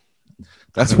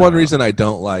 That's don't one know. reason I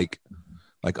don't like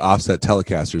offset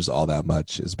Telecasters all that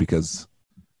much, is because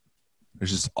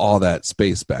there's just all that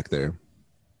space back there.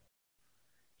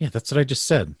 Yeah, that's what I just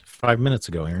said 5 minutes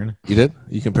ago, Aaron. You did?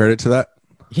 You compared it to that?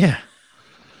 Yeah.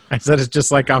 I said it's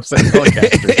just like offset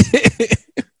Telecasters.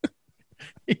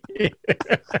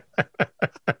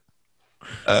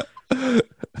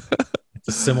 It's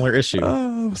a similar issue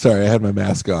Oh, sorry, I had my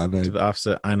mask on. to the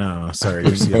offset. I know. Sorry,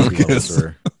 your CFP levels Focus.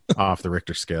 were off the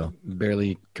Richter scale.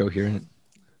 Barely coherent.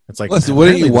 It's like, Listen,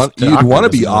 wouldn't you want? the You'd octave want to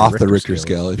be isn't off the Richter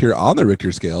scale. If you're on the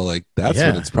Richter scale, like that's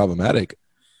when Yeah. it's problematic.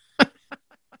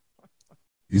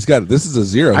 He's got this is a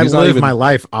zero. I He's not live even. my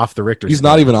life off the Richter He's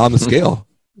scale. not even on the scale.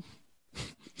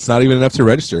 It's not even enough to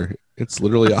register. It's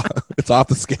literally off, it's off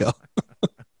the scale.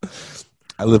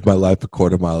 I live my life a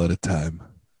quarter mile at a time.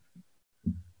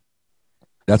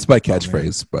 That's my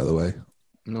catchphrase, by the way.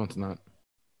 No, it's not.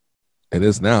 It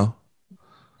is now.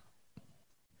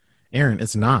 Aaron,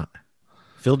 it's not.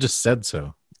 Phil just said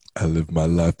so. I live my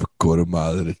life a quarter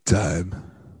mile at a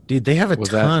time. Dude, they have a Was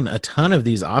that- ton of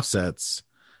these offsets,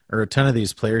 or a ton of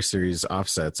these Player Series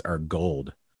offsets are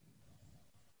gold.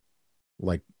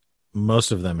 Like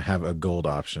most of them have a gold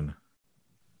option.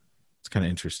 It's kind of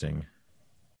interesting.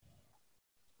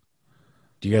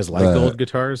 Do you guys like gold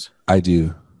guitars? I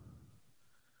do.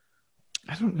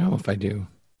 I don't know if I do.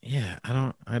 Yeah,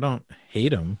 I don't hate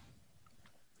them.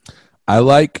 I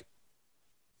like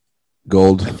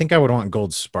gold. I think I would want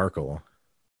gold sparkle.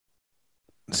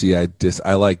 See, I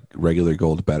like regular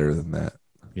gold better than that.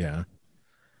 Yeah.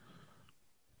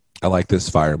 I like this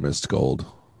Fire Mist gold.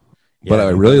 Yeah, But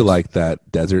I me really too. like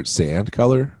that desert sand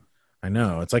color. I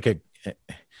know. It's like it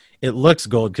looks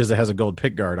gold because it has a gold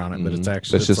pick guard on it, but it's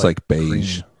actually It's just like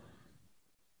beige. cream.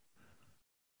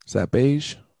 Is that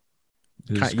beige?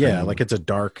 It is Yeah, cream. like it's a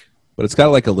dark. But it's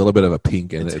got like a little bit of a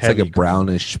pink in It's it. It's like heavy a green.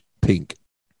 brownish pink.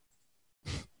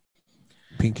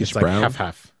 Pinkish It's like brown.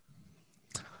 half.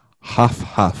 Huff.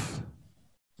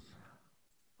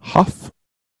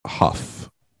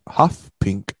 Huff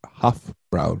pink, huff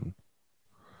brown.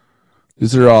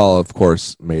 These are all, of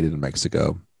course, made in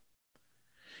Mexico.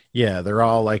 Yeah, they're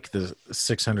all like the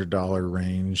 $600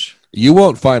 range. You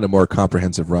won't find a more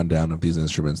comprehensive rundown of these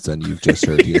instruments than you've just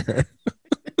heard here.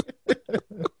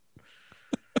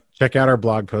 Check out our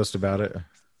blog post about it.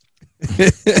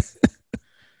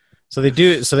 So they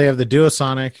do. So they have the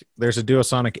Duosonic. There's a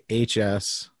Duosonic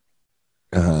HS,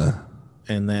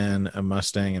 and then a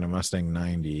Mustang and a Mustang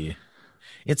 90.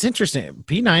 It's interesting.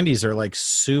 P90s are like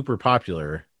super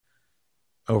popular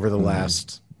over the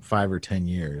last 5 or 10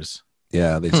 years.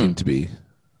 Yeah, they seem to be.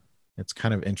 It's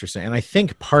kind of interesting. And I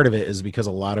think part of it is because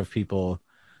a lot of people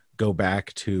go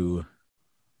back to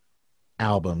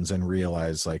albums and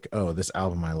realize like, oh, this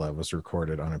album I love was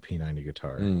recorded on a P90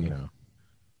 guitar, you know.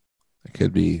 It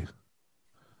could be.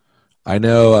 I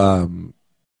know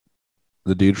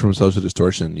the dude from Social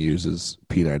Distortion uses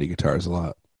P90 guitars a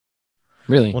lot.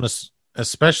 Really? Well,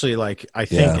 especially like I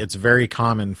think it's very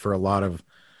common for a lot of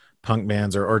punk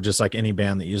bands or just like any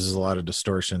band that uses a lot of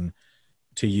distortion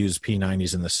to use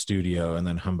P90s in the studio and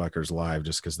then humbuckers live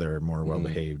just because they're more well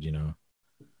behaved, you know,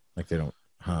 like they don't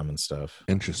hum and stuff.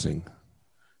 Interesting.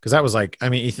 Because that was like, I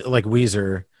mean, like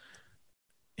Weezer,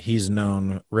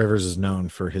 Rivers is known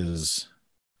for his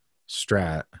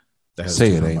Strat. That has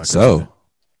Say it ain't so.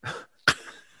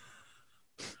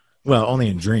 Well, only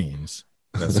in dreams.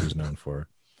 That's what he's known for.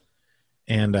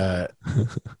 And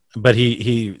but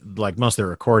he like most of their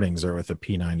recordings are with a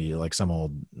P90, like some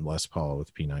old Les Paul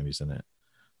with P90s in it,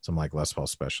 some like Les Paul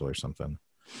Special or something.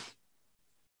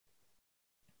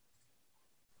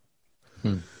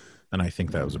 And I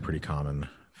think that was a pretty common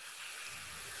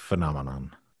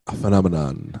phenomenon.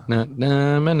 Phenomenon.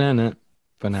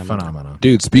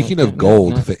 Dude, speaking of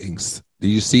gold things, did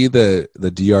you see the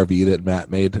DRV that Matt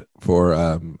made for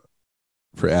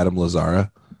Adam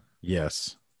Lazzara?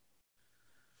 Yes.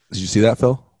 Did you see that,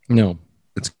 Phil? No.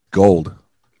 It's gold.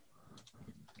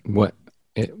 What?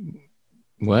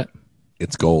 What?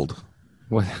 It's gold.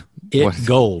 What?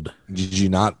 Gold. Did you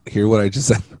not hear what I just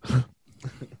said?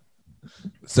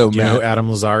 So Do you know who Adam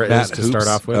Lazzara is to start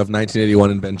off with? Of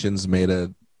 1981 Inventions made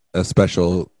a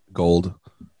special gold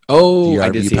DRV I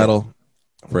did see pedal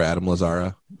for Adam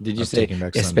Lazzara. Did you of say Taking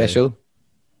Back a Sunday. special?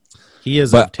 He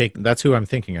is But- that's who I'm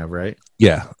thinking of, right?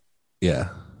 Yeah.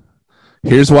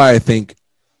 Here's why I think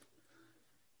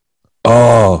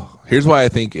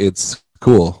it's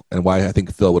cool and why I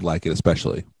think Phil would like it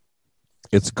especially.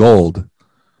 It's gold.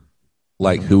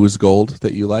 Like who's gold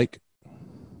that you like?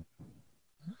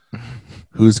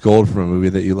 Who's gold from a movie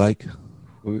that you like?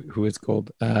 Who is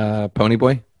gold? Pony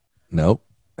Boy? Nope.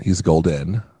 He's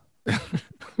golden.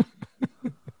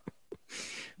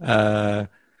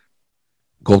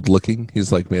 Gold looking.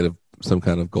 He's like made of some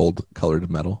kind of gold colored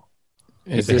metal.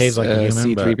 Is He behaves this like a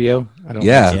human, but- C-3PO? I don't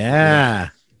Yeah. Yeah.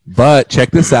 But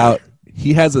check this out.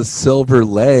 He has a silver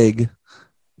leg.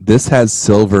 This has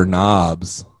silver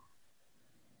knobs.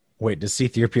 Wait, does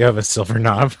C-3PO have a silver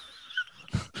knob?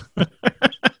 I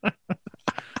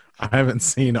haven't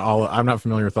seen I'm not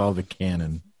familiar with all the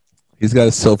canon. He's got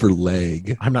a silver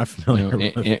leg. I'm not familiar No,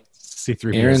 with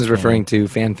C-3PO. Aaron's referring to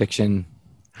fan fiction.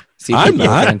 I'm C-3PO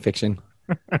not. fan fiction.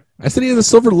 I said he has a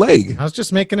silver leg. I was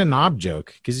just making a knob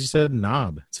joke because you said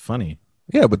knob. It's funny.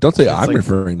 Yeah, but don't say I'm like-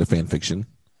 referring to fan fiction.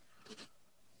 I'm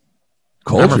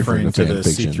Cole's referring to fan the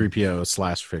fiction.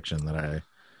 C-3PO / fiction that I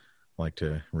like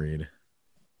to read.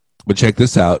 But check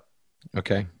this out.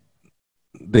 Okay.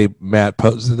 Matt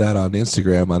posted that on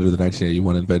Instagram under the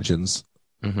 1981 Inventions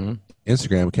Mm-hmm.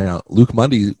 Instagram account. Luke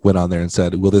Mundy went on there and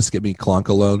said, "Will this get me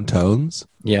clonkalone tones?"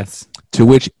 Yes. To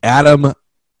which Adam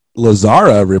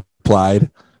Lazzara replied,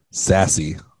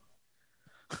 "Sassy."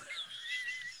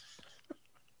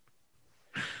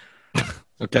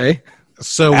 Okay.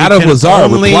 So Adam we can Lazzara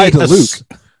only replied to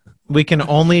Luke. We can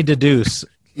only deduce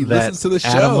He that listens to the show.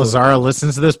 Adam Lazzara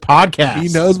listens to this podcast. He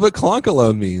knows what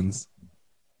clonkalone means.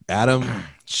 Adam,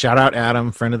 Shout out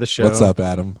Adam, friend of the show. what's up,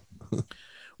 Adam?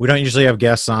 We don't usually have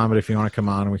guests on, but if you want to come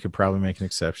on, we could probably make an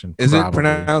exception. Is Probably. it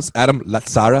pronounced Adam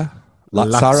Lazzara?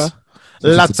 Lazzara.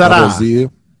 Since it's a double Z.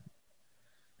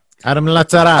 Adam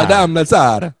Lazzara. Adam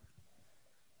Lazzara.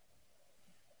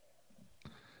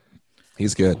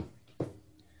 He's good.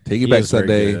 Taking He Back is very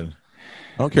Sunday. good.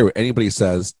 I don't care what anybody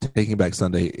says. Taking Back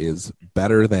Sunday is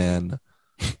better than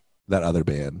that other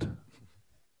band.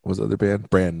 What was the other band?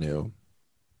 Brand New.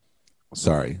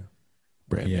 Sorry,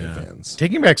 Brand New Yeah. fans.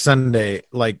 Taking Back Sunday,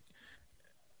 like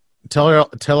tell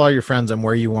all your friends and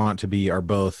Where You Want to Be are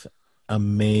both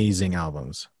amazing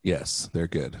albums. Yes, they're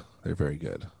good. They're very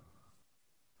good.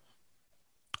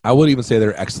 I wouldn't even say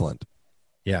they're excellent.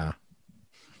 Yeah.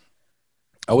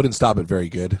 I wouldn't stop at very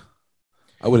good.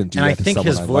 I wouldn't do And that I to think someone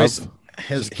his I voice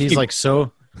love. he's like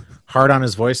so hard on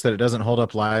his voice that it doesn't hold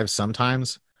up live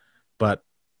sometimes, but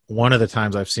one of the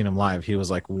times I've seen him live, he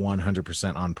was like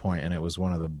 100% on point, and it was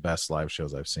one of the best live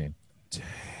shows I've seen.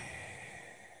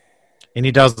 And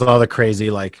he does all the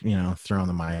crazy, like, throwing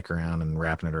the mic around and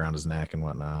wrapping it around his neck and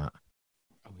whatnot.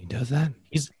 Oh, he does that?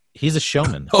 He's a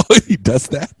showman. Oh, he does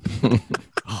that?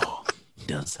 Oh, he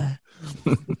does that?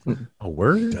 A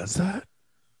word? Does that?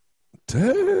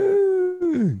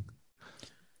 Dang.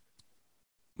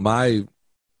 My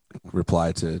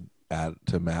reply to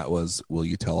Matt was, "Will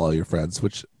you tell all your friends?"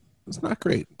 Which is not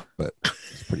great, but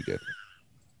it's pretty good.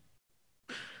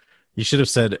 You should have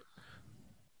said,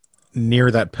 "Near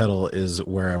that pedal is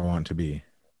where I want to be."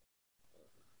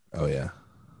 Oh yeah,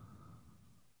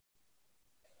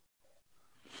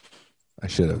 I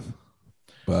should have,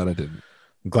 but I didn't.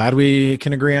 Glad we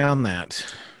can agree on that.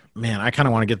 Man, I kind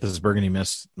of want to get this Burgundy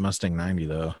Mustang 90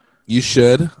 though. You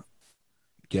should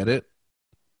get it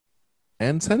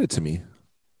and send it to me.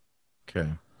 Okay.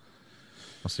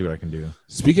 I'll see what I can do.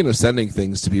 Speaking of sending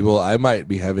things to people, I might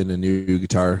be having a new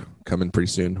guitar coming pretty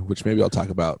soon, which maybe I'll talk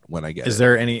about when I get it. Is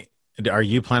there any, are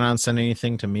you planning on sending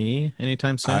anything to me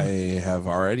anytime soon? I have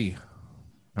already.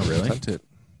 Oh, really? Sent it.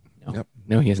 No. Yep.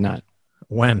 No, he has not.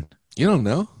 When? You don't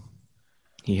know?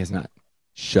 He has not.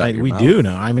 Shut your We mouth. do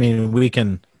know. I mean, we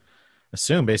can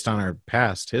assume based on our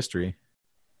past history.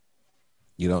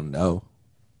 You don't know.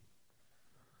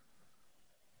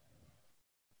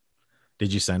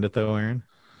 Did you send it though, Aaron?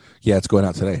 Yeah, it's going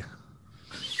out today.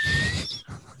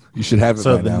 You should have it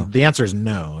So by now. the answer is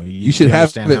no. You should have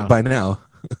understand it how- by now.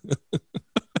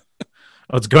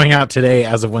 Oh, it's going out today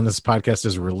as of when this podcast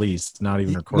is released, not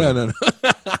even recorded.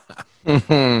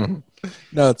 No.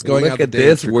 No, it's going Look out the at day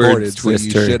this it's word recorded, so you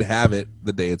twister. should have it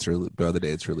the day it's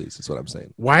released. Is what I'm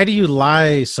saying. Why do you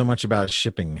lie so much about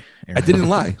shipping, Aaron? I didn't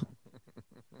lie.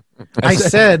 I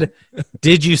said,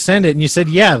 did you send it? And you said,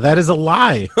 yeah, that is a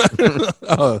lie.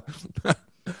 Oh,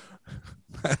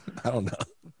 I don't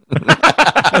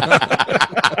know.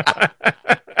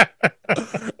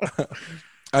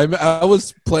 I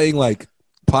was playing like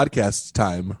podcast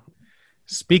time.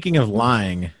 Speaking of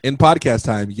lying, In podcast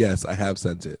time, yes, I have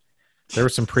sent it. there were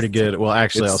some pretty good. Well,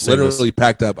 actually, I'll It's save this. literally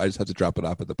packed up. I just have to drop it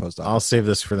off at the post office. I'll save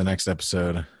this for the next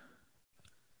episode.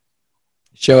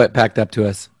 Show it packed up to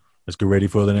us. Let's get ready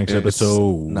for the next It's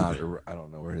episode. not. I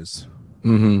don't know where his.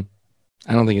 Mm-hmm.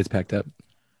 I don't think it's packed up.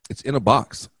 It's in a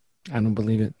box. I don't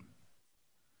believe it.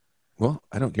 Well,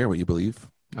 I don't care what you believe.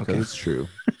 Okay. Because it's true.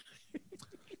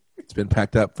 It's been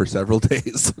packed up for several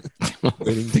days,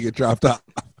 waiting to get dropped off.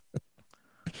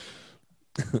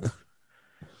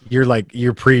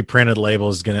 Your pre-printed label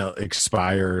is gonna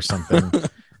expire or something.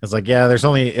 It's like, yeah, it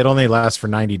only lasts for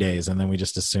 90 days, and then we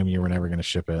just assume you were never gonna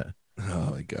ship it.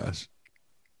 Oh my gosh.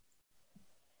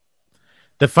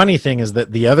 The funny thing is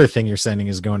that the other thing you're sending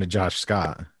is going to Josh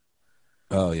Scott.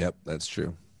 Oh, yep, that's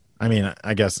true. I mean,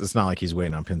 I guess it's not like he's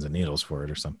waiting on pins and needles for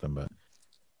it or something, but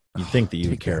you'd think that you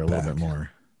would Take care that a little back. bit more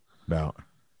about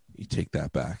You take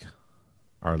that back.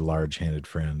 our large-handed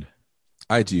friend.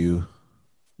 I do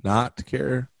not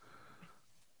care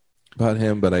about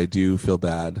him, but I do feel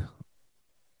bad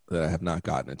that I have not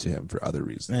gotten it to him for other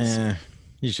reasons.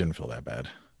 You shouldn't feel that bad.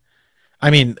 I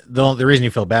mean, the reason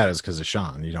you feel bad is because of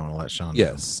Sean. You don't want to let Sean down.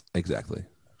 Yes, exactly.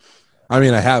 I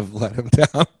mean, I have let him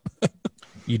down.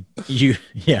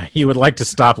 You would like to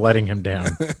stop letting him down.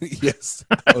 Yes,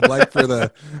 I would like for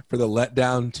the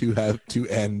letdown to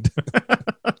end.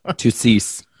 To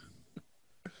cease.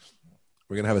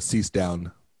 We're gonna have a cease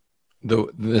down.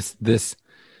 This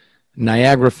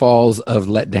Niagara Falls of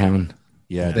letdown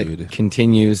Yeah, that dude.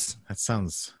 continues. That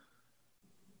sounds.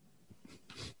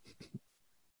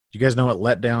 You guys know what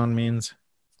letdown means?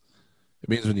 It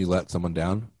means when you let someone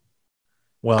down.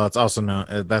 Well, it's also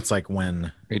known. That's like when.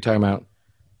 Are you talking about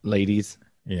ladies?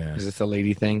 Yeah. Is this a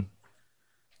lady thing?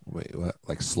 Wait, what?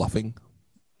 Like sloughing?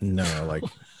 No, like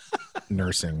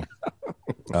nursing.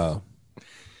 Oh,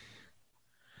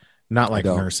 Not like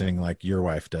don't. nursing like your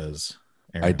wife does.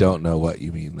 Aaron. I don't know what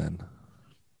you mean then.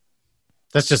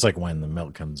 That's just like when the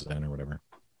milk comes in or whatever.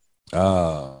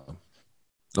 Oh,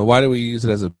 so why do we use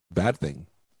it as a bad thing?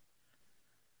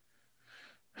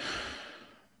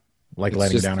 Like It's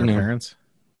letting just, down you our know. parents.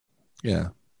 Yeah,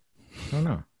 I don't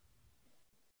know.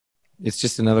 It's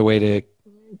just another way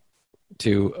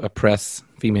to oppress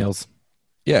females.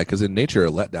 yeah, because in nature,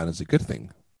 a letdown is a good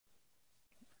thing.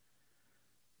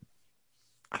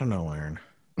 I don't know, Aaron.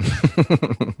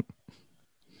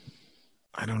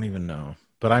 I don't even know.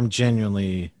 But I'm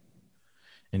genuinely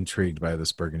intrigued by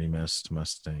this Burgundy Mist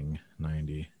Mustang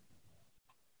 90.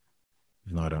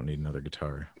 Even though I don't need another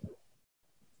guitar.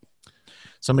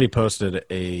 Somebody posted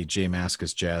a J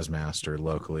Mascis Jazzmaster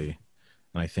locally,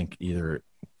 and I think either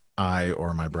I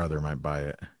or my brother might buy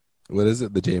it. What is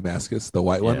it? The J Mascis, the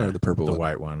white one Yeah, or the purple the one?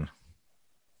 white one.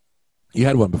 You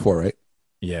had one before, right?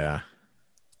 Yeah.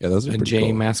 Yeah, those are And pretty Jay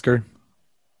cool. Masker.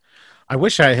 I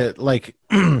wish I had like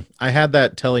I had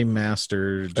that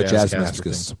Telemaster A Jazzcaster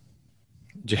Jazzmascus. thing.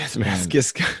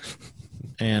 Jazzmascus.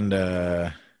 And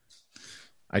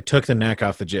I took the neck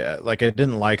off the like I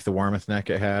didn't like the Warmoth neck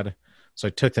it had, so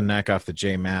I took the neck off the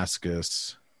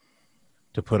Jazzmascus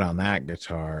to put on that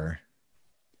guitar,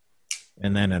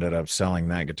 and then ended up selling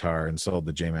that guitar and sold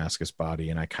the Jazzmascus body.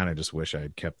 And I kind of just wish I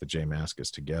had kept the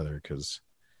Jazzmascus together because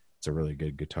it's a really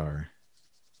good guitar.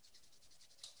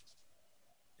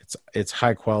 It's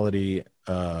high quality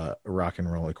rock and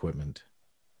roll equipment.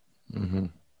 Mm-hmm.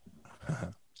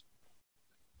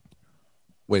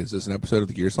 Wait, is this an episode of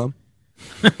the Gear Slum?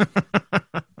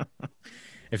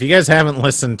 If you guys haven't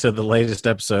listened to the latest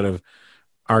episode of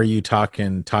Are You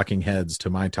Talking Heads to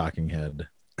My Talking Head,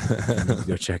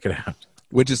 go check it out.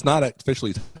 Which is not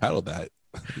officially titled that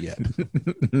yet.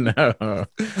 No.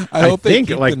 I hope they think,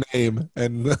 keep like, the name.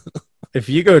 And if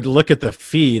you go look at the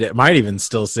feed, it might even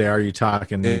still say Are You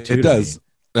Talking it to does. Me?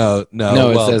 No, No,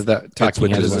 well, it says that Talking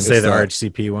switches. Heads. Does it one. say It's the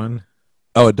not. RHCP one?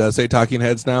 Oh, it does say Talking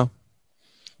Heads now?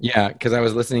 Yeah, because I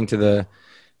was listening to the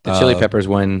Chili Peppers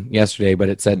one yesterday, but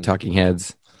it said Talking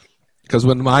Heads. Because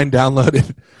when mine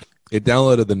downloaded, it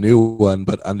downloaded the new one,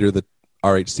 but under the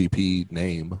RHCP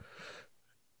name.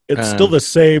 It's still the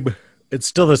same. It's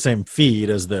still the same feed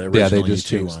as the original Yeah, they just U2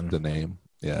 changed one. the name.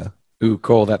 Yeah. Ooh,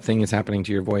 Cole, that thing is happening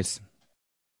to your voice.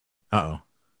 Uh-oh.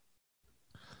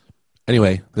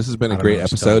 Anyway, this has been I a don't great know what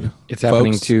to tell episode. you. It's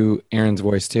happening Folks. to Aaron's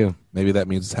voice too. Maybe that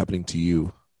means it's happening to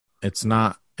you. It's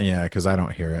not. Yeah, because I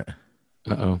don't hear it.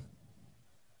 Uh-oh.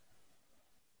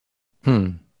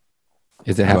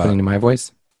 Is it How happening to my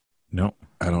voice? No,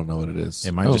 I don't know what it is.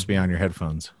 it might Oh. just be on your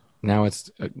headphones. Now it's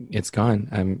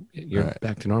gone. You're All right.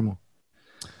 back to normal.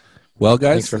 Well,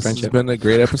 guys, Thanks for this has friendship. been a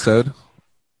great episode.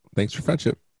 Thanks for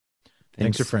friendship.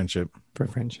 Thanks for friendship. For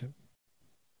friendship.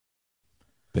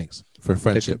 Thanks for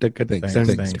friendship. Thanks. Thanks,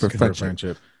 Thanks thanks for for friendship.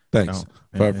 friendship. Thanks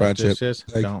for friendship. Thanks,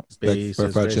 don't be Thanks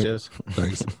for friendship. suspicious.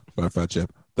 Thanks for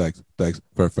friendship. Thanks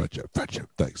for friendship. Friendship.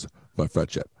 Thanks for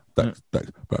friendship. Thanks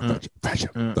for friendship.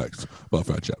 Friendship. Thanks for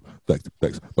friendship.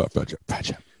 Thanks for friendship.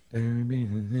 Friendship.